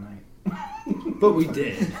these in one night. But we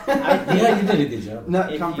did. Yeah, you did a good job.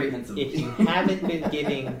 Not If comprehensively. you haven't been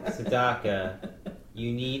giving tzedakah,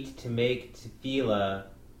 you need to make tefillah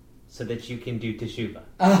so that you can do teshuva.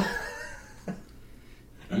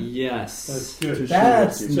 Yes. That's good.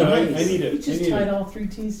 That's So I nice. need it. You just tied all three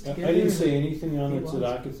T's I together. didn't say anything on the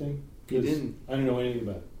tzedakah thing. You 'cause didn't. I don't know anything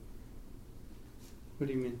about it. What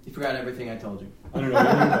do you mean? You forgot everything I told you. I don't know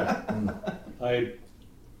anything about it.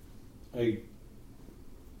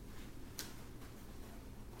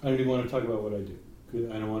 I don't even want to talk about what I do. 'Cause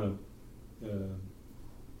I don't want to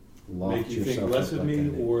make you think less of me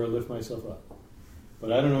or lift myself up.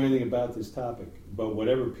 But I don't know anything about this topic. But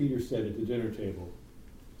whatever Peter said at the dinner table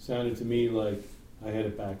sounded to me like I had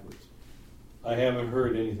it backwards. I haven't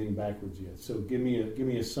heard anything backwards yet. So give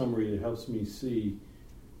me a summary that helps me see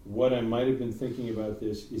what I might have been thinking about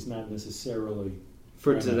this is not necessarily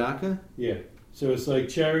For right. tzedakah? Yeah. So it's like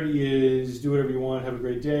charity is do whatever you want, have a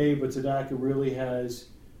great day, but tzedakah really is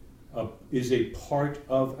a part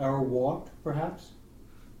of our walk, perhaps?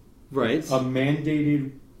 Right. A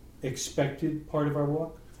mandated, expected part of our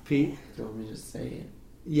walk? Pete? Do you want me to just say it?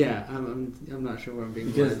 Yeah, I'm not sure what I'm being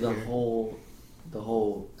Because led the here.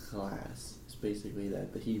 whole class is basically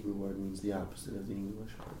that the Hebrew word means the opposite of the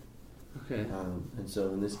English word. Okay. And so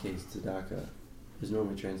in this case, tzedakah is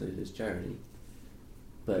normally translated as charity.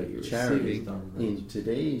 But You're charity receiving. in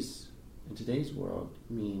today's world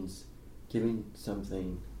means giving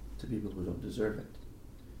something to people who don't deserve it.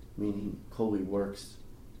 Meaning Colby works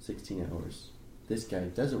 16 hours. This guy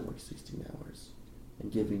doesn't work 16 hours.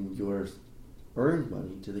 And giving your earned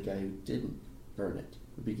money to the guy who didn't earn it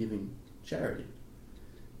would be giving charity.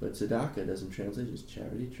 But tzedakah doesn't translate as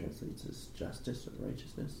charity, it translates as justice or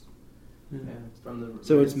righteousness. Yeah. It's from the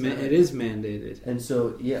So it is mandated. And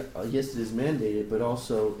so, yes, it is mandated, but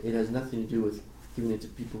also it has nothing to do with giving it to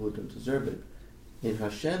people who don't deserve it. In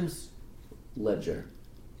Hashem's ledger,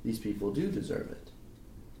 these people do deserve it.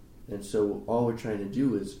 And so all we're trying to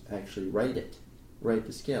do is actually write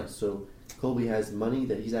the scale. So Colby has money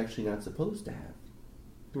that he's actually not supposed to have.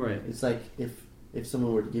 Right. It's like if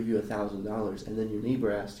someone were to give you $1,000 and then your neighbor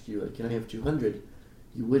asks you, like, can I have 200?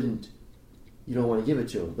 You don't want to give it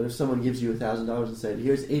to him. But if someone gives you $1,000 and said,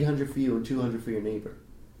 here's 800 for you and 200 for your neighbor,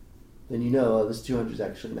 then you know, oh, this 200 is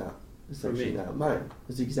actually not mine.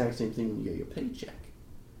 It's the exact same thing when you get your paycheck.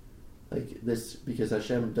 Like this, because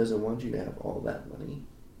Hashem doesn't want you to have all that money.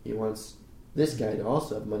 He wants this guy to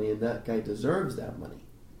also have money, and that guy deserves that money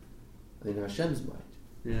in Hashem's mind.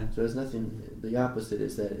 Yeah. So there's nothing. The opposite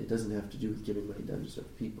is that it doesn't have to do with giving money to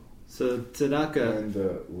undeserved people. So tzedakah. And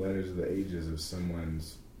the letters of the ages, if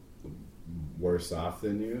someone's worse off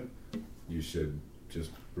than you, you should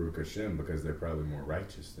just Baruch Hashem because they're probably more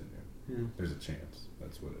righteous than you. Yeah. There's a chance.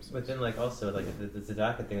 That's what it says. But then, like, also, like, the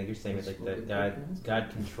tzedakah thing, like you're saying, is like that God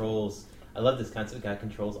controls. I love this concept. God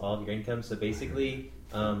controls all of your income. So basically,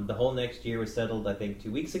 the whole next year was settled, I think,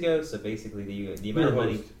 2 weeks ago. So basically, the amount of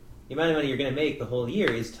money you're going to make the whole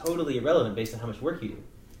year is totally irrelevant based on how much work you do.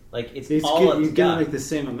 Like, it's all up to You're God. going to make the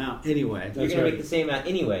same amount anyway. You're going to make the same amount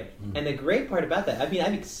anyway. Mm-hmm. And the great part about that, I mean,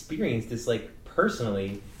 I've experienced this, like,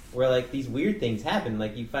 personally, where, like, these weird things happen.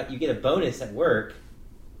 Like, you get a bonus at work,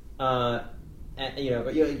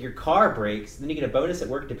 your car breaks, then you get a bonus at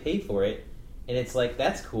work to pay for it, and it's like,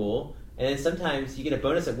 that's cool. And then sometimes you get a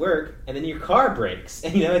bonus at work, and then your car breaks.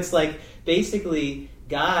 And, it's like, basically,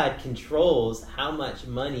 God controls how much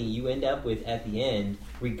money you end up with at the end,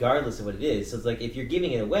 regardless of what it is. So it's like, if you're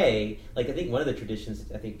giving it away, like, I think one of the traditions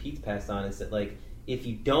I think Pete's passed on is that, like, if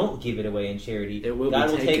you don't give it away in charity,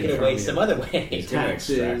 God will take it away some other way.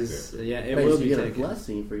 Taxes, it right, will so be you get taken. a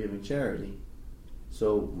blessing for giving charity.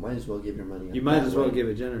 So might as well give your money. You might as well give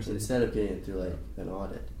it generously instead of getting it through like an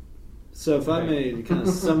audit. So if I may kind of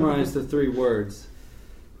summarize the three words,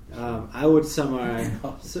 I would summarize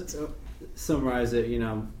it.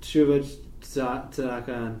 Tshuva, tzedakah,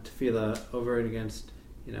 and tefillah over and against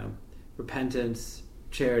repentance,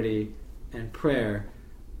 charity, and prayer.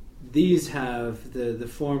 These have the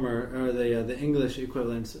former or the English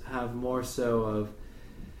equivalents have more so of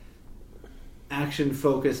action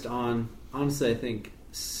focused on. Honestly, I think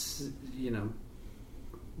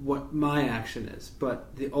what my action is,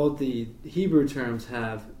 but the Hebrew terms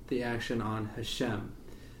have the action on Hashem.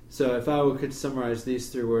 So if I could summarize these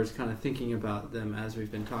three words, kind of thinking about them as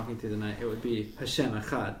we've been talking through the night, it would be Hashem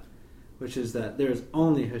Echad, which is that there is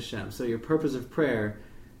only Hashem. So your purpose of prayer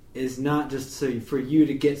is not just for you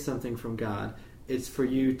to get something from God. It's for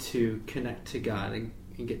you to connect to God and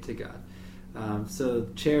get to God. So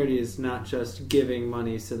charity is not just giving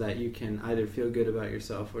money so that you can either feel good about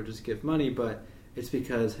yourself or just give money, but it's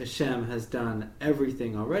because Hashem has done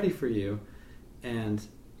everything already for you, and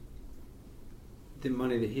the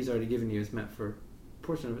money that He's already given you is meant for a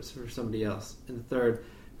portion of it for somebody else. And the third,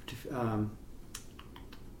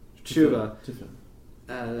 tshuva.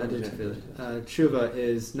 Tshuva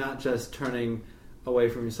is not just turning away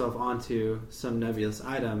from yourself onto some nebulous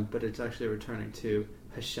item, but it's actually returning to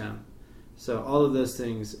Hashem. So all of those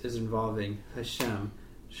things is involving Hashem,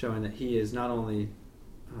 showing that He is not only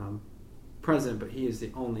present, but He is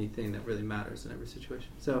the only thing that really matters in every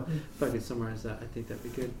situation. So if I could summarize that, I think that'd be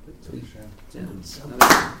good. But, yeah.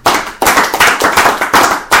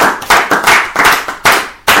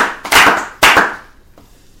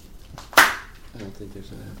 I don't think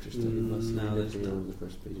there's an after study lesson. No, there's not. On the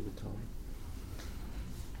first page of the Torah.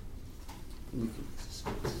 You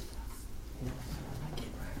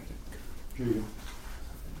can.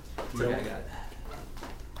 Okay, I got it.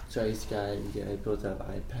 So each guy, you both have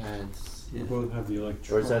iPads. We both have the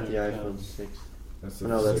electronic. Or is that the iPhone 6? That's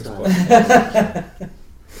that's not.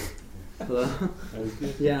 Hello?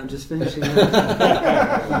 Yeah, I'm just finishing up.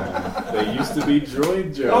 They used to be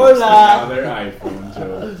Droid jokes, Hola! now they're iPhone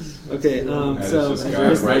jokes. Okay, So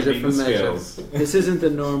this isn't the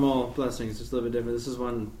normal blessings, it's a little bit different. This is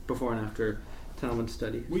one before and after Talmud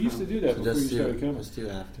study. We used to do that before you started coming. Let's do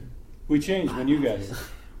after. We changed when you got here.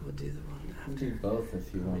 We'll do the one after. Do both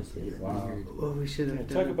if you want to. Wow. Well, we should have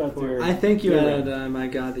done Talk it about before. their. I thank you, Adonai, my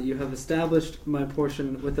God, that you have established my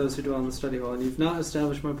portion with those who dwell in the study hall, and you've not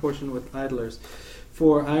established my portion with idlers.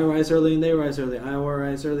 For I arise early and they rise early. I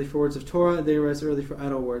arise early for words of Torah, they rise early for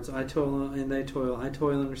idle words. I toil and they toil. I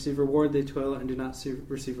toil and receive reward, they toil and do not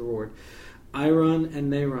receive reward. I run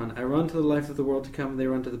and they run. I run to the life of the world to come, they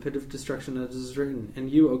run to the pit of destruction as is written. And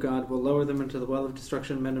you, O God, will lower them into the well of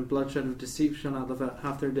destruction. Men in bloodshed of deceit shall not live out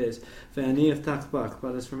half their days. Ve'ani eftach bach.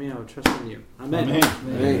 But as for me, I will trust in you. Amen.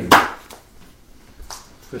 Amen.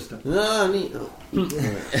 Krista. No, neat.